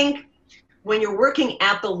 But I think when you're working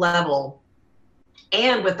at the level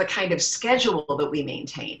and with the kind of schedule that we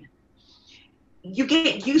maintain, you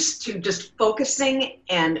get used to just focusing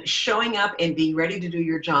and showing up and being ready to do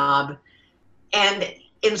your job. And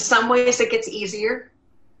in some ways it gets easier.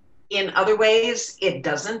 In other ways, it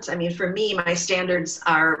doesn't. I mean, for me, my standards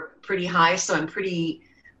are pretty high, so I'm pretty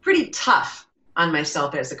tough on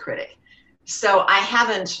myself as a critic. So I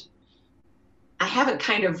haven't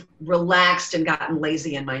kind of relaxed and gotten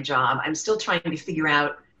lazy in my job. I'm still trying to figure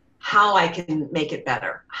out how I can make it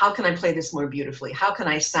better. How can I play this more beautifully? How can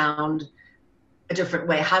I sound a different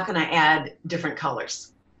way? How can I add different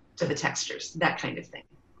colors to the textures? That kind of thing.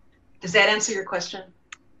 Does that answer your question?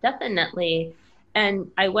 Definitely.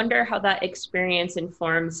 And I wonder how that experience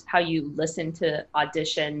informs how you listen to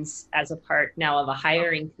auditions as a part now of a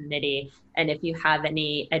hiring committee, and if you have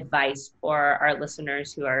any advice for our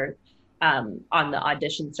listeners who are on the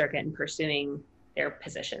audition circuit and pursuing their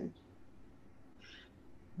position.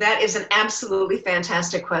 That is an absolutely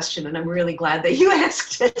fantastic question, and I'm really glad that you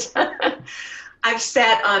asked it. I've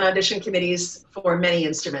sat on audition committees for many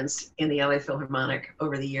instruments in the LA Philharmonic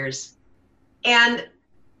over the years. And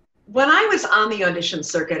when I was on the audition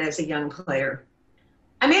circuit as a young player,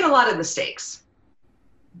 I made a lot of mistakes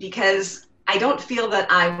because I don't feel that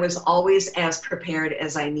I was always as prepared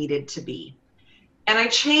as I needed to be. And I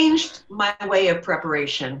changed my way of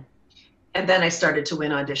preparation, and then I started to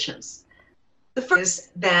win auditions. The first is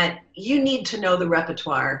that you need to know the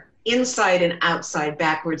repertoire inside and outside,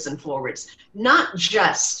 backwards and forwards, not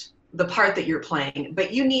just the part that you're playing,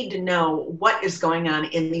 but you need to know what is going on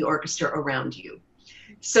in the orchestra around you.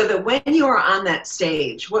 So that when you are on that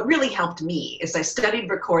stage, what really helped me is I studied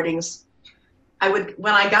recordings.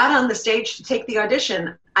 When I got on the stage to take the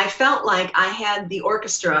audition, I felt like I had the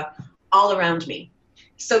orchestra all around me.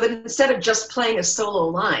 So that instead of just playing a solo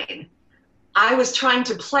line, I was trying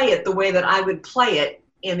to play it the way that I would play it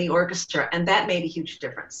in the orchestra, and that made a huge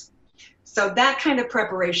difference. So that kind of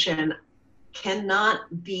preparation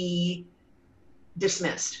cannot be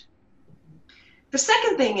dismissed. The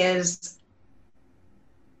second thing is,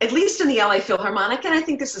 at least in the LA Philharmonic, and I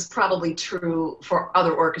think this is probably true for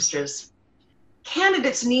other orchestras,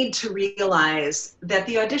 candidates need to realize that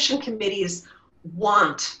the audition committees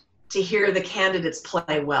want to hear the candidates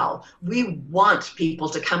play well. We want people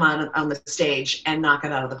to come on the stage and knock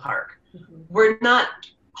it out of the park. Mm-hmm. We're not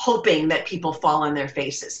hoping that people fall on their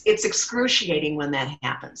faces. It's excruciating when that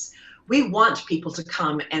happens. We want people to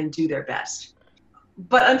come and do their best.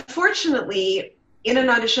 But unfortunately, in an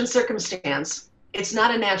audition circumstance, it's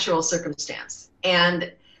not a natural circumstance.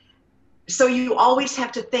 And so you always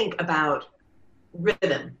have to think about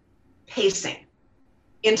rhythm, pacing,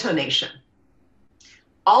 intonation,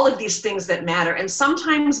 all of these things that matter. And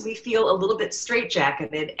sometimes we feel a little bit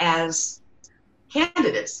straitjacketed as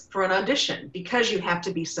candidates for an audition because you have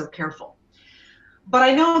to be so careful. But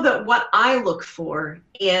I know that what I look for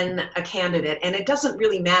in a candidate, and it doesn't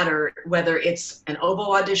really matter whether it's an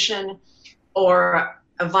oboe audition or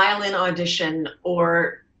a violin audition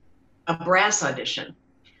or a brass audition,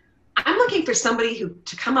 I'm looking for somebody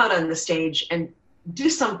to come out on the stage and do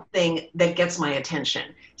something that gets my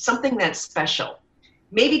attention, something that's special.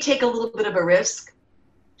 Maybe take a little bit of a risk,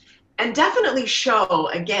 and definitely show,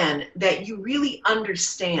 again, that you really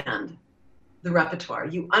understand the repertoire.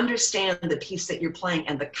 You understand the piece that you're playing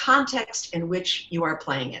and the context in which you are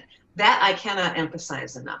playing it. That I cannot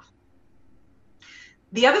emphasize enough.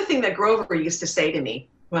 The other thing that Grover used to say to me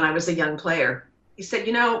when I was a young player, he said,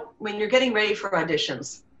 you know, when you're getting ready for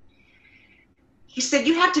auditions, he said,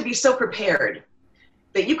 you have to be so prepared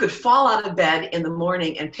that you could fall out of bed in the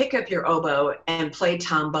morning and pick up your oboe and play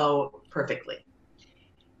tombeau perfectly.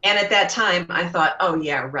 And at that time, I thought, oh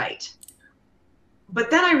yeah, right.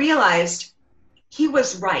 But then I realized he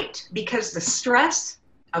was right, because the stress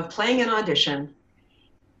of playing an audition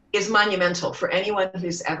is monumental for anyone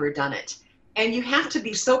who's ever done it. And you have to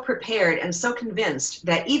be so prepared and so convinced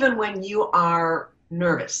that even when you are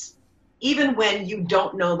nervous, even when you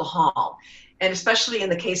don't know the hall, and especially in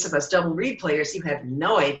the case of us double reed players, you have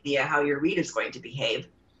no idea how your reed is going to behave,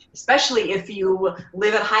 especially if you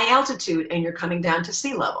live at high altitude and you're coming down to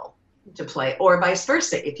sea level to play, or vice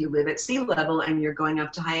versa, if you live at sea level and you're going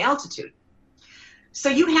up to high altitude. So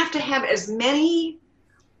you have to have as many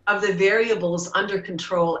of the variables under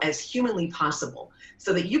control as humanly possible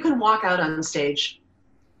so that you can walk out on stage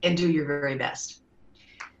and do your very best.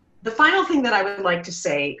 The final thing that I would like to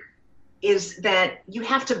say is that you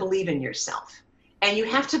have to believe in yourself, and you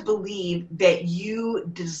have to believe that you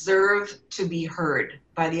deserve to be heard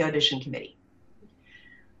by the audition committee.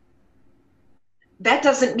 That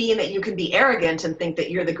doesn't mean that you can be arrogant and think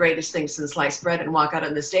that you're the greatest thing since sliced bread and walk out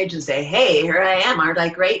on the stage and say, hey, here I am, aren't I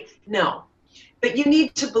great? No. But you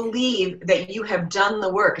need to believe that you have done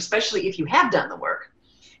the work, especially if you have done the work,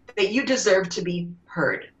 that you deserve to be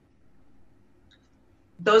heard.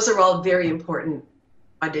 Those are all very important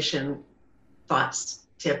audition thoughts,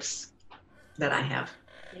 tips that I have.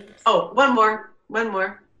 Thanks. Oh, one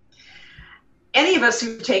more. Any of us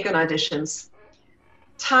who've taken auditions,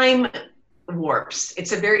 time warps.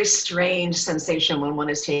 It's a very strange sensation when one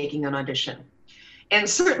is taking an audition. And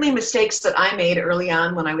certainly mistakes that I made early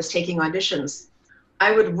on when I was taking auditions,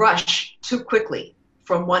 I would rush too quickly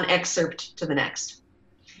from one excerpt to the next.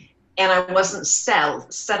 And I wasn't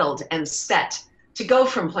settled and set to go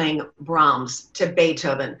from playing Brahms to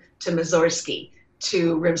Beethoven to Mussorgsky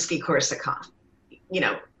to Rimsky-Korsakov,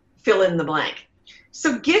 fill in the blank.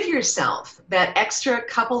 So give yourself that extra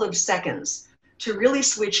couple of seconds to really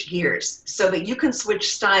switch gears so that you can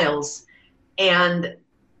switch styles and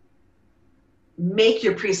make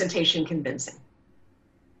your presentation convincing.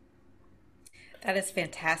 That is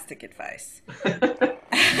fantastic advice. I'm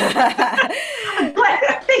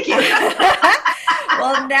glad. Thank you.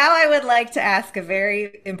 Well, now I would like to ask a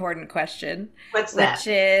very important question. What's that? Which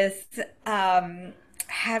is,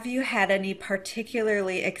 have you had any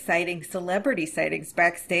particularly exciting celebrity sightings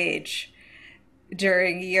backstage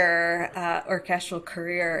during your orchestral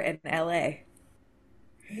career in LA?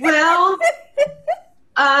 Well,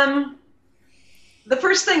 the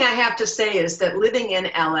first thing I have to say is that living in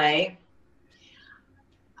LA,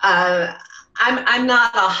 I'm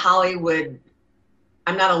not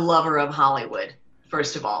a lover of Hollywood,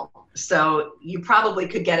 first of all. So you probably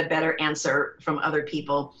could get a better answer from other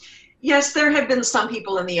people. Yes, there have been some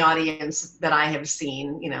people in the audience that I have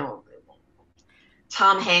seen,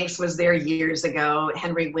 Tom Hanks was there years ago.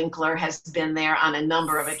 Henry Winkler has been there on a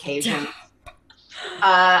number of occasions.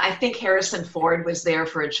 I think Harrison Ford was there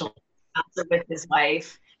for a children's concert with his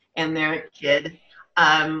wife and their kid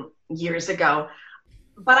years ago.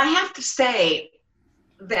 But I have to say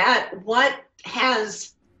that what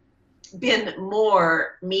has been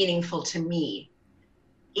more meaningful to me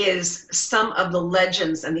is some of the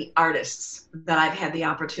legends and the artists that I've had the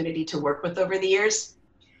opportunity to work with over the years.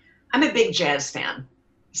 I'm a big jazz fan.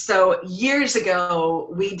 So years ago,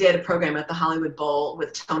 we did a program at the Hollywood Bowl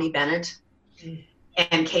with Tony Bennett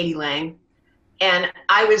and Katie Lang. And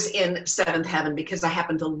I was in seventh heaven because I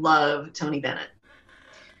happen to love Tony Bennett.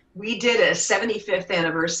 we did a 75th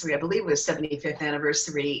anniversary, I believe it was 75th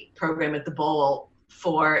anniversary program at the Bowl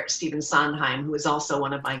for Stephen Sondheim, who is also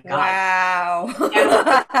one of my guides. Wow. And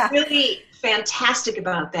what's really fantastic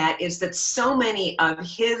about that is that so many of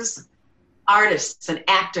his artists and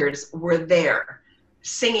actors were there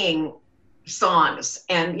singing songs.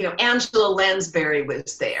 And, you know, Angela Lansbury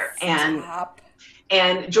was there. And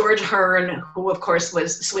George Hearn, who of course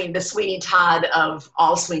was the Sweeney Todd of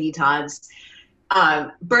all Sweeney Todds.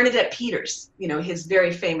 Bernadette Peters, you know, his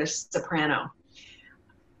very famous soprano.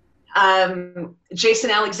 Jason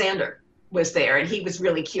Alexander was there, and he was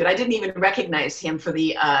really cute. I didn't even recognize him for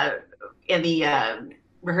in the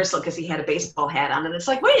rehearsal because he had a baseball hat on, and it's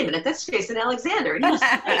like, wait a minute, that's Jason Alexander. And he was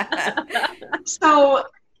so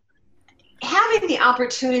having the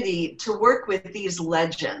opportunity to work with these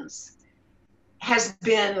legends has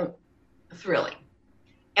been thrilling.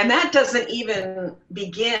 And that doesn't even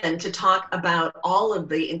begin to talk about all of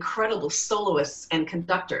the incredible soloists and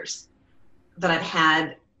conductors that I've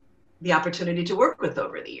had the opportunity to work with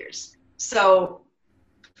over the years. So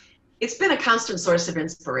it's been a constant source of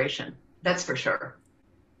inspiration, that's for sure.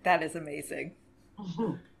 That is amazing.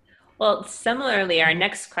 Mm-hmm. Well, similarly, our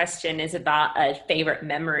next question is about a favorite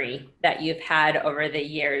memory that you've had over the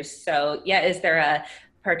years. So yeah, is there a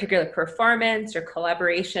particular performance or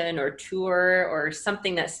collaboration or tour or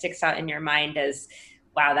something that sticks out in your mind as,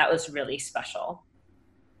 wow, that was really special?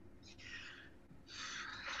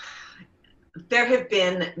 There have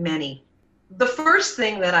been many. The first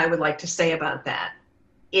thing that I would like to say about that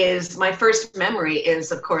is my first memory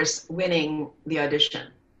is, of course, winning the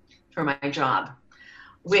audition for my job,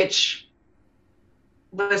 which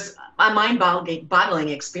was a mind-boggling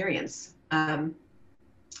experience.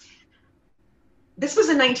 This was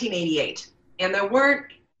in 1988, and there weren't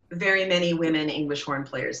very many women English horn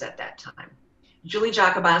players at that time. Julie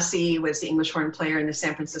Jacobassi was the English horn player in the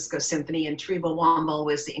San Francisco Symphony, and Treva Womble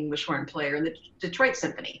was the English horn player in the Detroit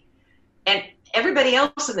Symphony. And everybody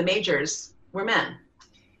else in the majors were men.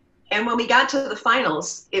 And when we got to the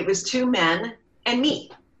finals, it was 2 men and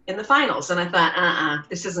me in the finals. And I thought,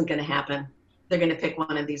 this isn't going to happen. They're going to pick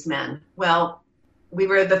one of these men. Well,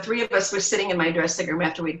 the 3 of us were sitting in my dressing room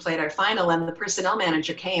after we'd played our final, and the personnel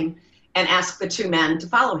manager came and asked the 2 men to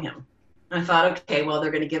follow him. And I thought, okay, well, they're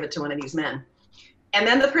going to give it to one of these men. And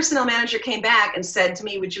then the personnel manager came back and said to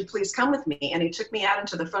me, would you please come with me? And he took me out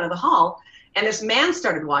into the front of the hall, and this man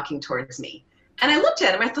started walking towards me. And I looked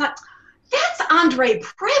at him, I thought, that's Andre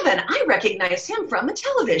Previn. I recognize him from the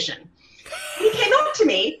television. And he came up to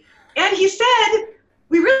me and he said,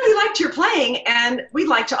 we really liked your playing and we'd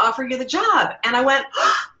like to offer you the job. And I went,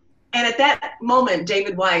 and at that moment,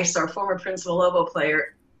 David Weiss, our former principal oboe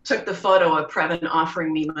player, took the photo of Previn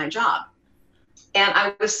offering me my job. And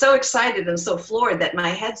I was so excited and so floored that my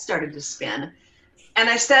head started to spin. And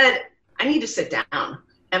I said, I need to sit down.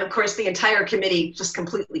 And of course, the entire committee just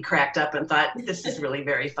completely cracked up and thought, this is really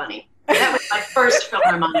very funny. That was my first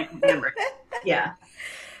Philharmonic memory. Yeah.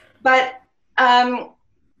 But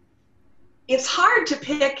it's hard to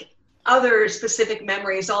pick other specific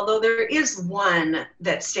memories, although there is one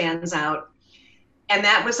that stands out. And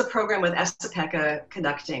that was a program with Esa-Pekka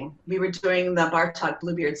conducting. We were doing the Bartók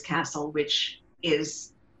Bluebeard's Castle, which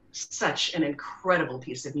is such an incredible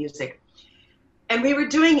piece of music. And we were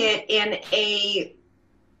doing it in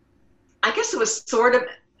I guess it was sort of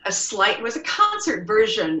it was a concert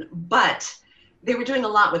version, but they were doing a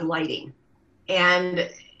lot with lighting. And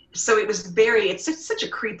so it was it's such a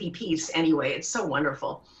creepy piece anyway. It's so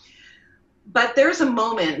wonderful. But there's a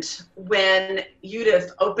moment when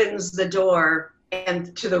Judith opens the door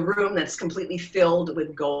and to the room that's completely filled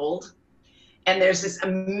with gold. And there's this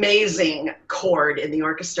amazing chord in the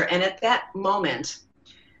orchestra. And at that moment,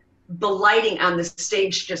 the lighting on the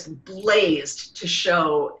stage just blazed to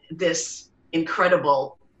show this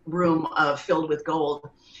incredible room filled with gold.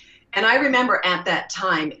 And I remember at that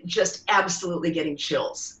time just absolutely getting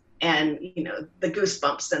chills and, you know, the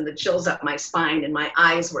goosebumps and the chills up my spine, and my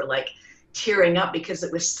eyes were like tearing up because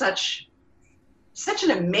it was such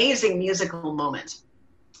an amazing musical moment.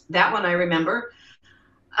 That one I remember.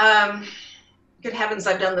 Good heavens,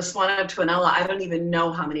 I've done the Swan of Tuonela. I don't even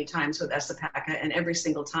know how many times with Esa-Pekka, and every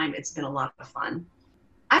single time it's been a lot of fun.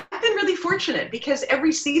 I've been really fortunate because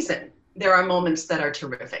every season there are moments that are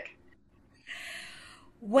terrific.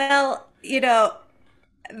 Well, you know,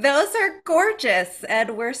 those are gorgeous,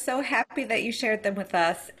 and we're so happy that you shared them with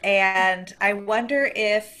us. And I wonder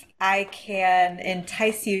if I can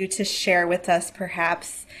entice you to share with us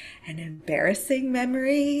perhaps an embarrassing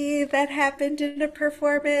memory that happened in a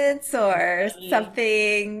performance or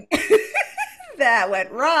something that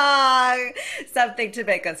went wrong, something to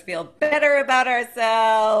make us feel better about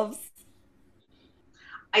ourselves.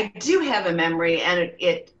 I do have a memory, and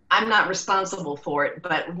I'm not responsible for it,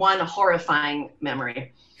 but one horrifying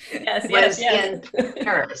memory was in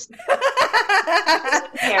Paris.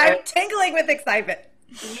 I'm tingling with excitement.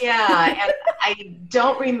 Yeah, and I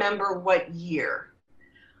don't remember what year,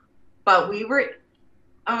 but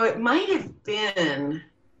it might have been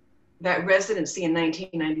that residency in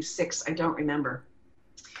 1996. I don't remember.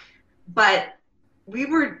 But we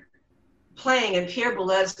were playing, and Pierre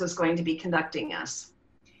Boulez was going to be conducting us.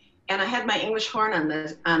 And I had my English horn on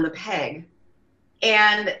the peg,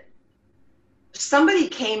 and somebody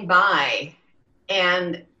came by,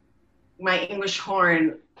 and my English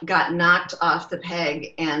horn got knocked off the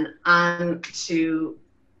peg and onto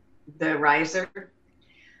the riser.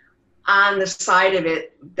 On the side of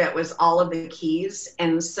it, that was all of the keys,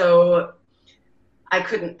 and so I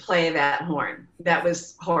couldn't play that horn. That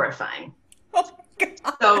was horrifying. Oh my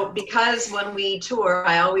God. So because when we tour,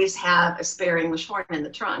 I always have a spare English horn in the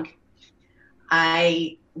trunk,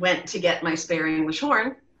 I went to get my spare English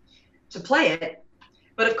horn to play it.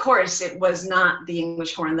 But of course, it was not the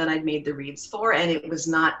English horn that I'd made the reeds for, and it was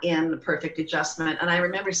not in the perfect adjustment. And I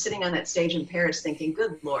remember sitting on that stage in Paris thinking,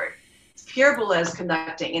 good Lord, it's Pierre Boulez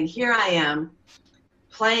conducting, and here I am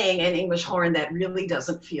playing an English horn that really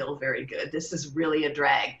doesn't feel very good. This is really a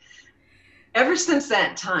drag. Ever since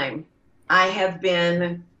that time, I have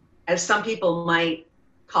been, as some people might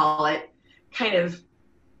call it, kind of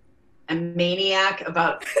a maniac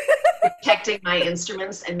about protecting my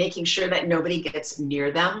instruments and making sure that nobody gets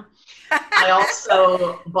near them. I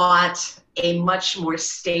also bought a much more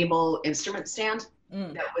stable instrument stand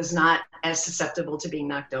that was not as susceptible to being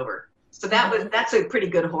knocked over. So that's a pretty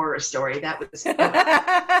good horror story. That's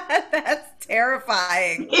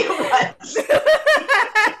terrifying. It was.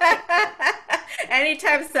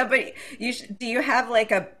 Anytime somebody, do you have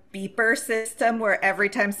like a beeper system where every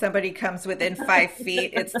time somebody comes within 5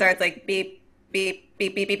 feet, it starts like beep, beep,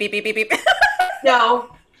 beep, beep, beep, beep, beep, beep, beep?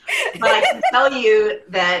 No, but I can tell you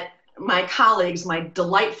that my colleagues, my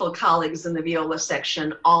delightful colleagues in the viola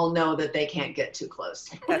section, all know that they can't get too close.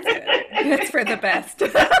 That's good. That's for the best.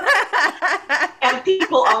 And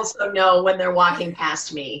people also know when they're walking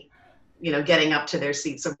past me, getting up to their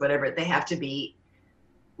seats or whatever, they have to be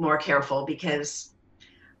more careful because,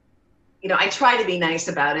 I try to be nice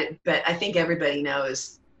about it, but I think everybody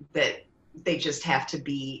knows that they just have to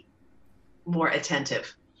be more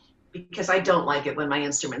attentive because I don't like it when my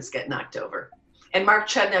instruments get knocked over. And Mark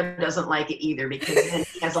Chudnow doesn't like it either because then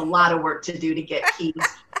he has a lot of work to do to get keys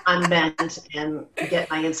unbent and get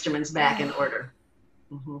my instruments back in order.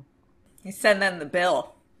 Mm-hmm. You send them the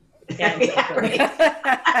bill. Yeah, exactly.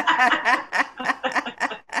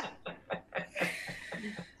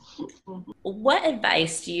 What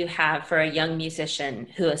advice do you have for a young musician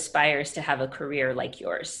who aspires to have a career like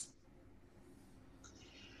yours?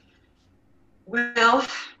 Well,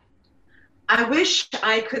 I wish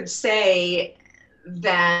I could say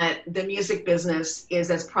that the music business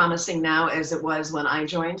is as promising now as it was when I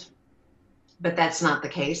joined, but that's not the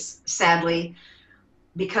case. Sadly,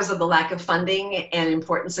 because of the lack of funding and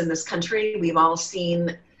importance in this country, we've all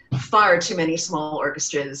seen far too many small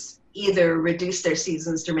orchestras either reduce their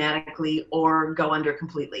seasons dramatically or go under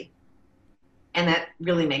completely. And that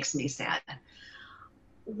really makes me sad.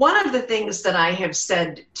 One of the things that I have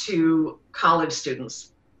said to college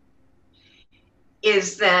students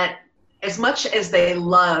is that as much as they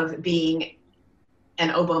love being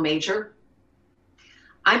an oboe major,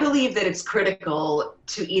 I believe that it's critical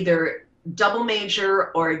to either double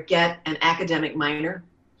major or get an academic minor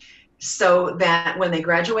so that when they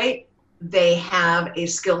graduate, they have a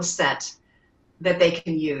skill set that they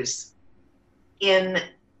can use in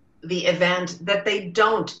the event that they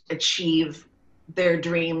don't achieve their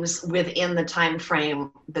dreams within the time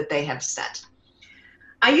frame that they have set.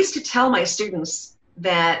 I used to tell my students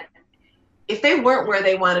that if they weren't where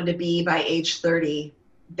they wanted to be by age 30,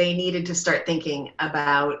 they needed to start thinking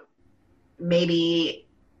about maybe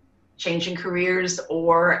changing careers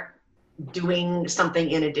or doing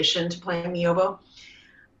something in addition to playing the oboe.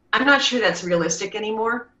 I'm not sure that's realistic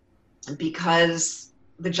anymore because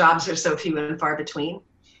the jobs are so few and far between.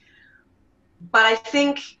 But I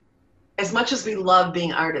think as much as we love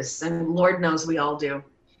being artists, and Lord knows we all do,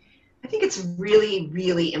 I think it's really,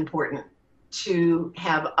 really important to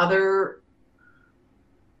have other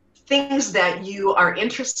things that you are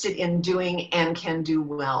interested in doing and can do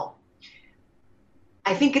well.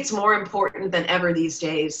 I think it's more important than ever these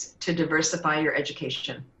days to diversify your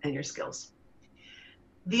education and your skills.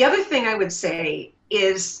 The other thing I would say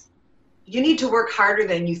is you need to work harder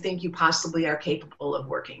than you think you possibly are capable of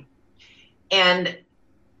working. And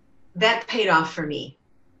that paid off for me.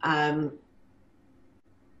 Part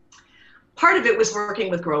of it was working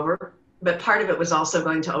with Grover, but part of it was also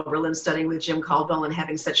going to Oberlin, studying with Jim Caldwell, and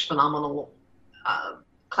having such phenomenal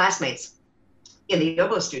classmates in the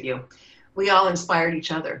oboe studio. We all inspired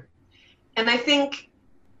each other. And I think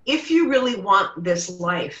if you really want this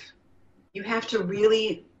life, you have to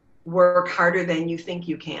really work harder than you think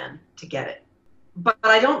you can to get it. But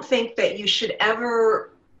I don't think that you should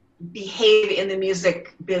ever behave in the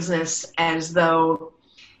music business as though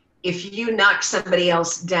if you knock somebody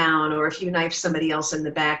else down or if you knife somebody else in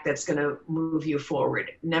the back, that's going to move you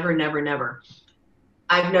forward. Never, never, never.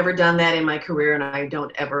 I've never done that in my career, and I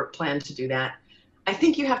don't ever plan to do that. I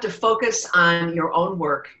think you have to focus on your own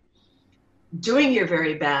work, doing your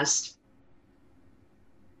very best,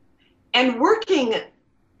 and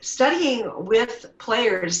studying with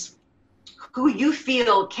players who you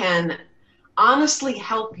feel can honestly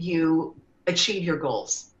help you achieve your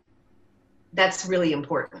goals. That's really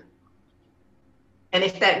important. And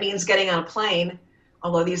if that means getting on a plane,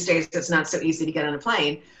 although these days it's not so easy to get on a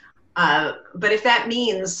plane, but if that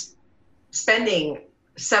means spending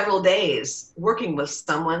several days working with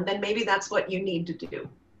someone, then maybe that's what you need to do.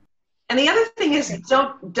 And the other thing is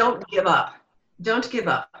don't give up. Don't give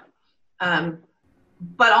up.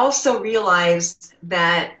 But also realize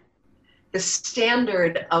that the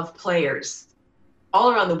standard of players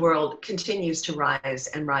all around the world continues to rise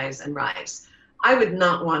and rise and rise. I would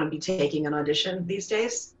not want to be taking an audition these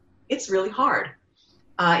days. It's really hard.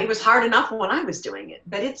 It was hard enough when I was doing it,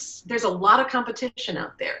 but there's a lot of competition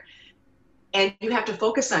out there. And you have to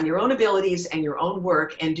focus on your own abilities and your own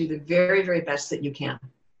work and do the very, very best that you can.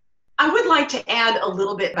 I would like to add a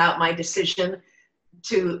little bit about my decision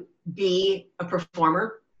to be a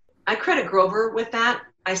performer. I credit Grover with that.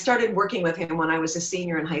 I started working with him when I was a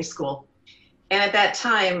senior in high school. And at that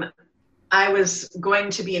time, I was going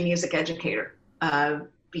to be a music educator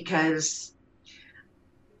because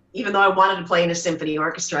even though I wanted to play in a symphony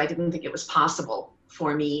orchestra, I didn't think it was possible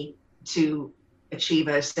for me to achieve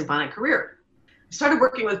a symphonic career. I started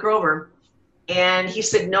working with Grover, and he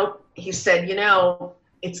said, nope. He said,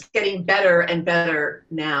 it's getting better and better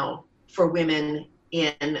now for women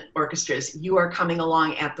in orchestras. You are coming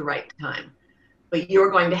along at the right time, but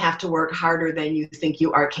you're going to have to work harder than you think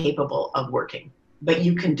you are capable of working, but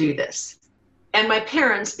you can do this. And my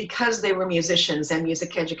parents, because they were musicians and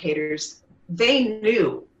music educators, they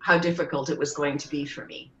knew how difficult it was going to be for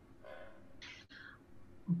me.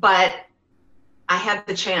 But I had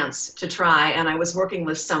the chance to try, and I was working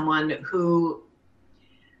with someone who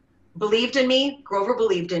believed in me. Grover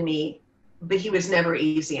believed in me, but he was never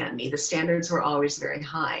easy on me. The standards were always very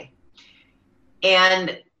high.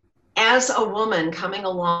 And as a woman coming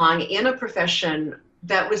along in a profession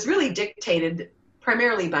that was really dictated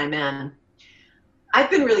primarily by men, I've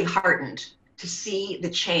been really heartened to see the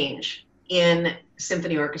change in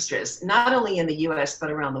symphony orchestras, not only in the US, but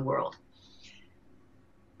around the world.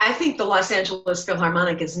 I think the Los Angeles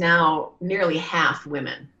Philharmonic is now nearly half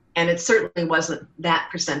women, and it certainly wasn't that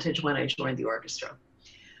percentage when I joined the orchestra.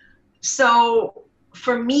 So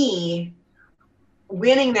for me,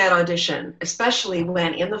 winning that audition, especially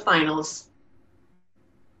when in the finals,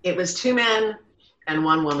 it was 2 men and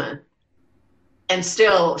 1 woman, and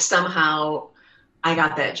still somehow I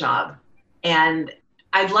got that job. And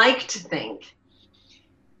I'd like to think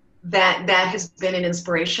that that has been an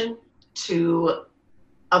inspiration to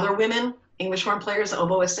other women, English horn players,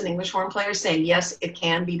 oboists and English horn players, saying, yes, it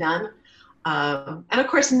can be done. And of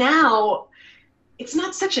course, now it's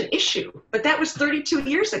not such an issue, but that was 32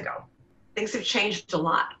 years ago. Things have changed a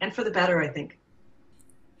lot, and for the better, I think.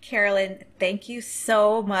 Carolyn, thank you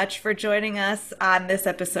so much for joining us on this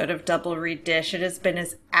episode of Double Reed Dish. It has been an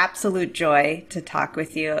absolute joy to talk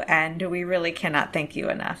with you, and we really cannot thank you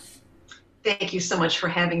enough. Thank you so much for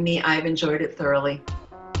having me. I've enjoyed it thoroughly.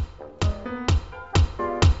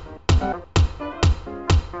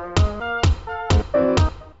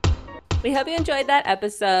 We hope you enjoyed that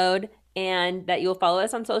episode and that you'll follow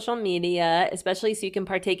us on social media, especially so you can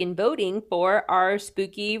partake in voting for our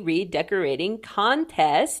spooky Reed decorating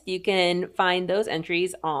contest. You can find those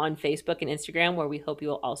entries on Facebook and Instagram, where we hope you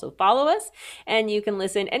will also follow us. And you can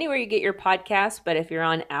listen anywhere you get your podcasts. But if you're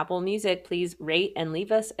on Apple Music, please rate and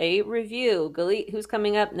leave us a review. Galit, who's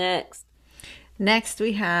coming up next? Next,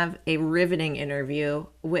 we have a riveting interview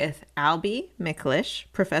with Albie Miklish,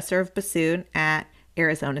 professor of bassoon at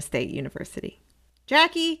Arizona State University.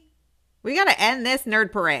 Jackie, we got to end this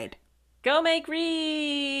nerd parade. Go make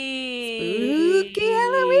Reed! Spooky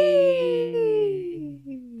Halloween!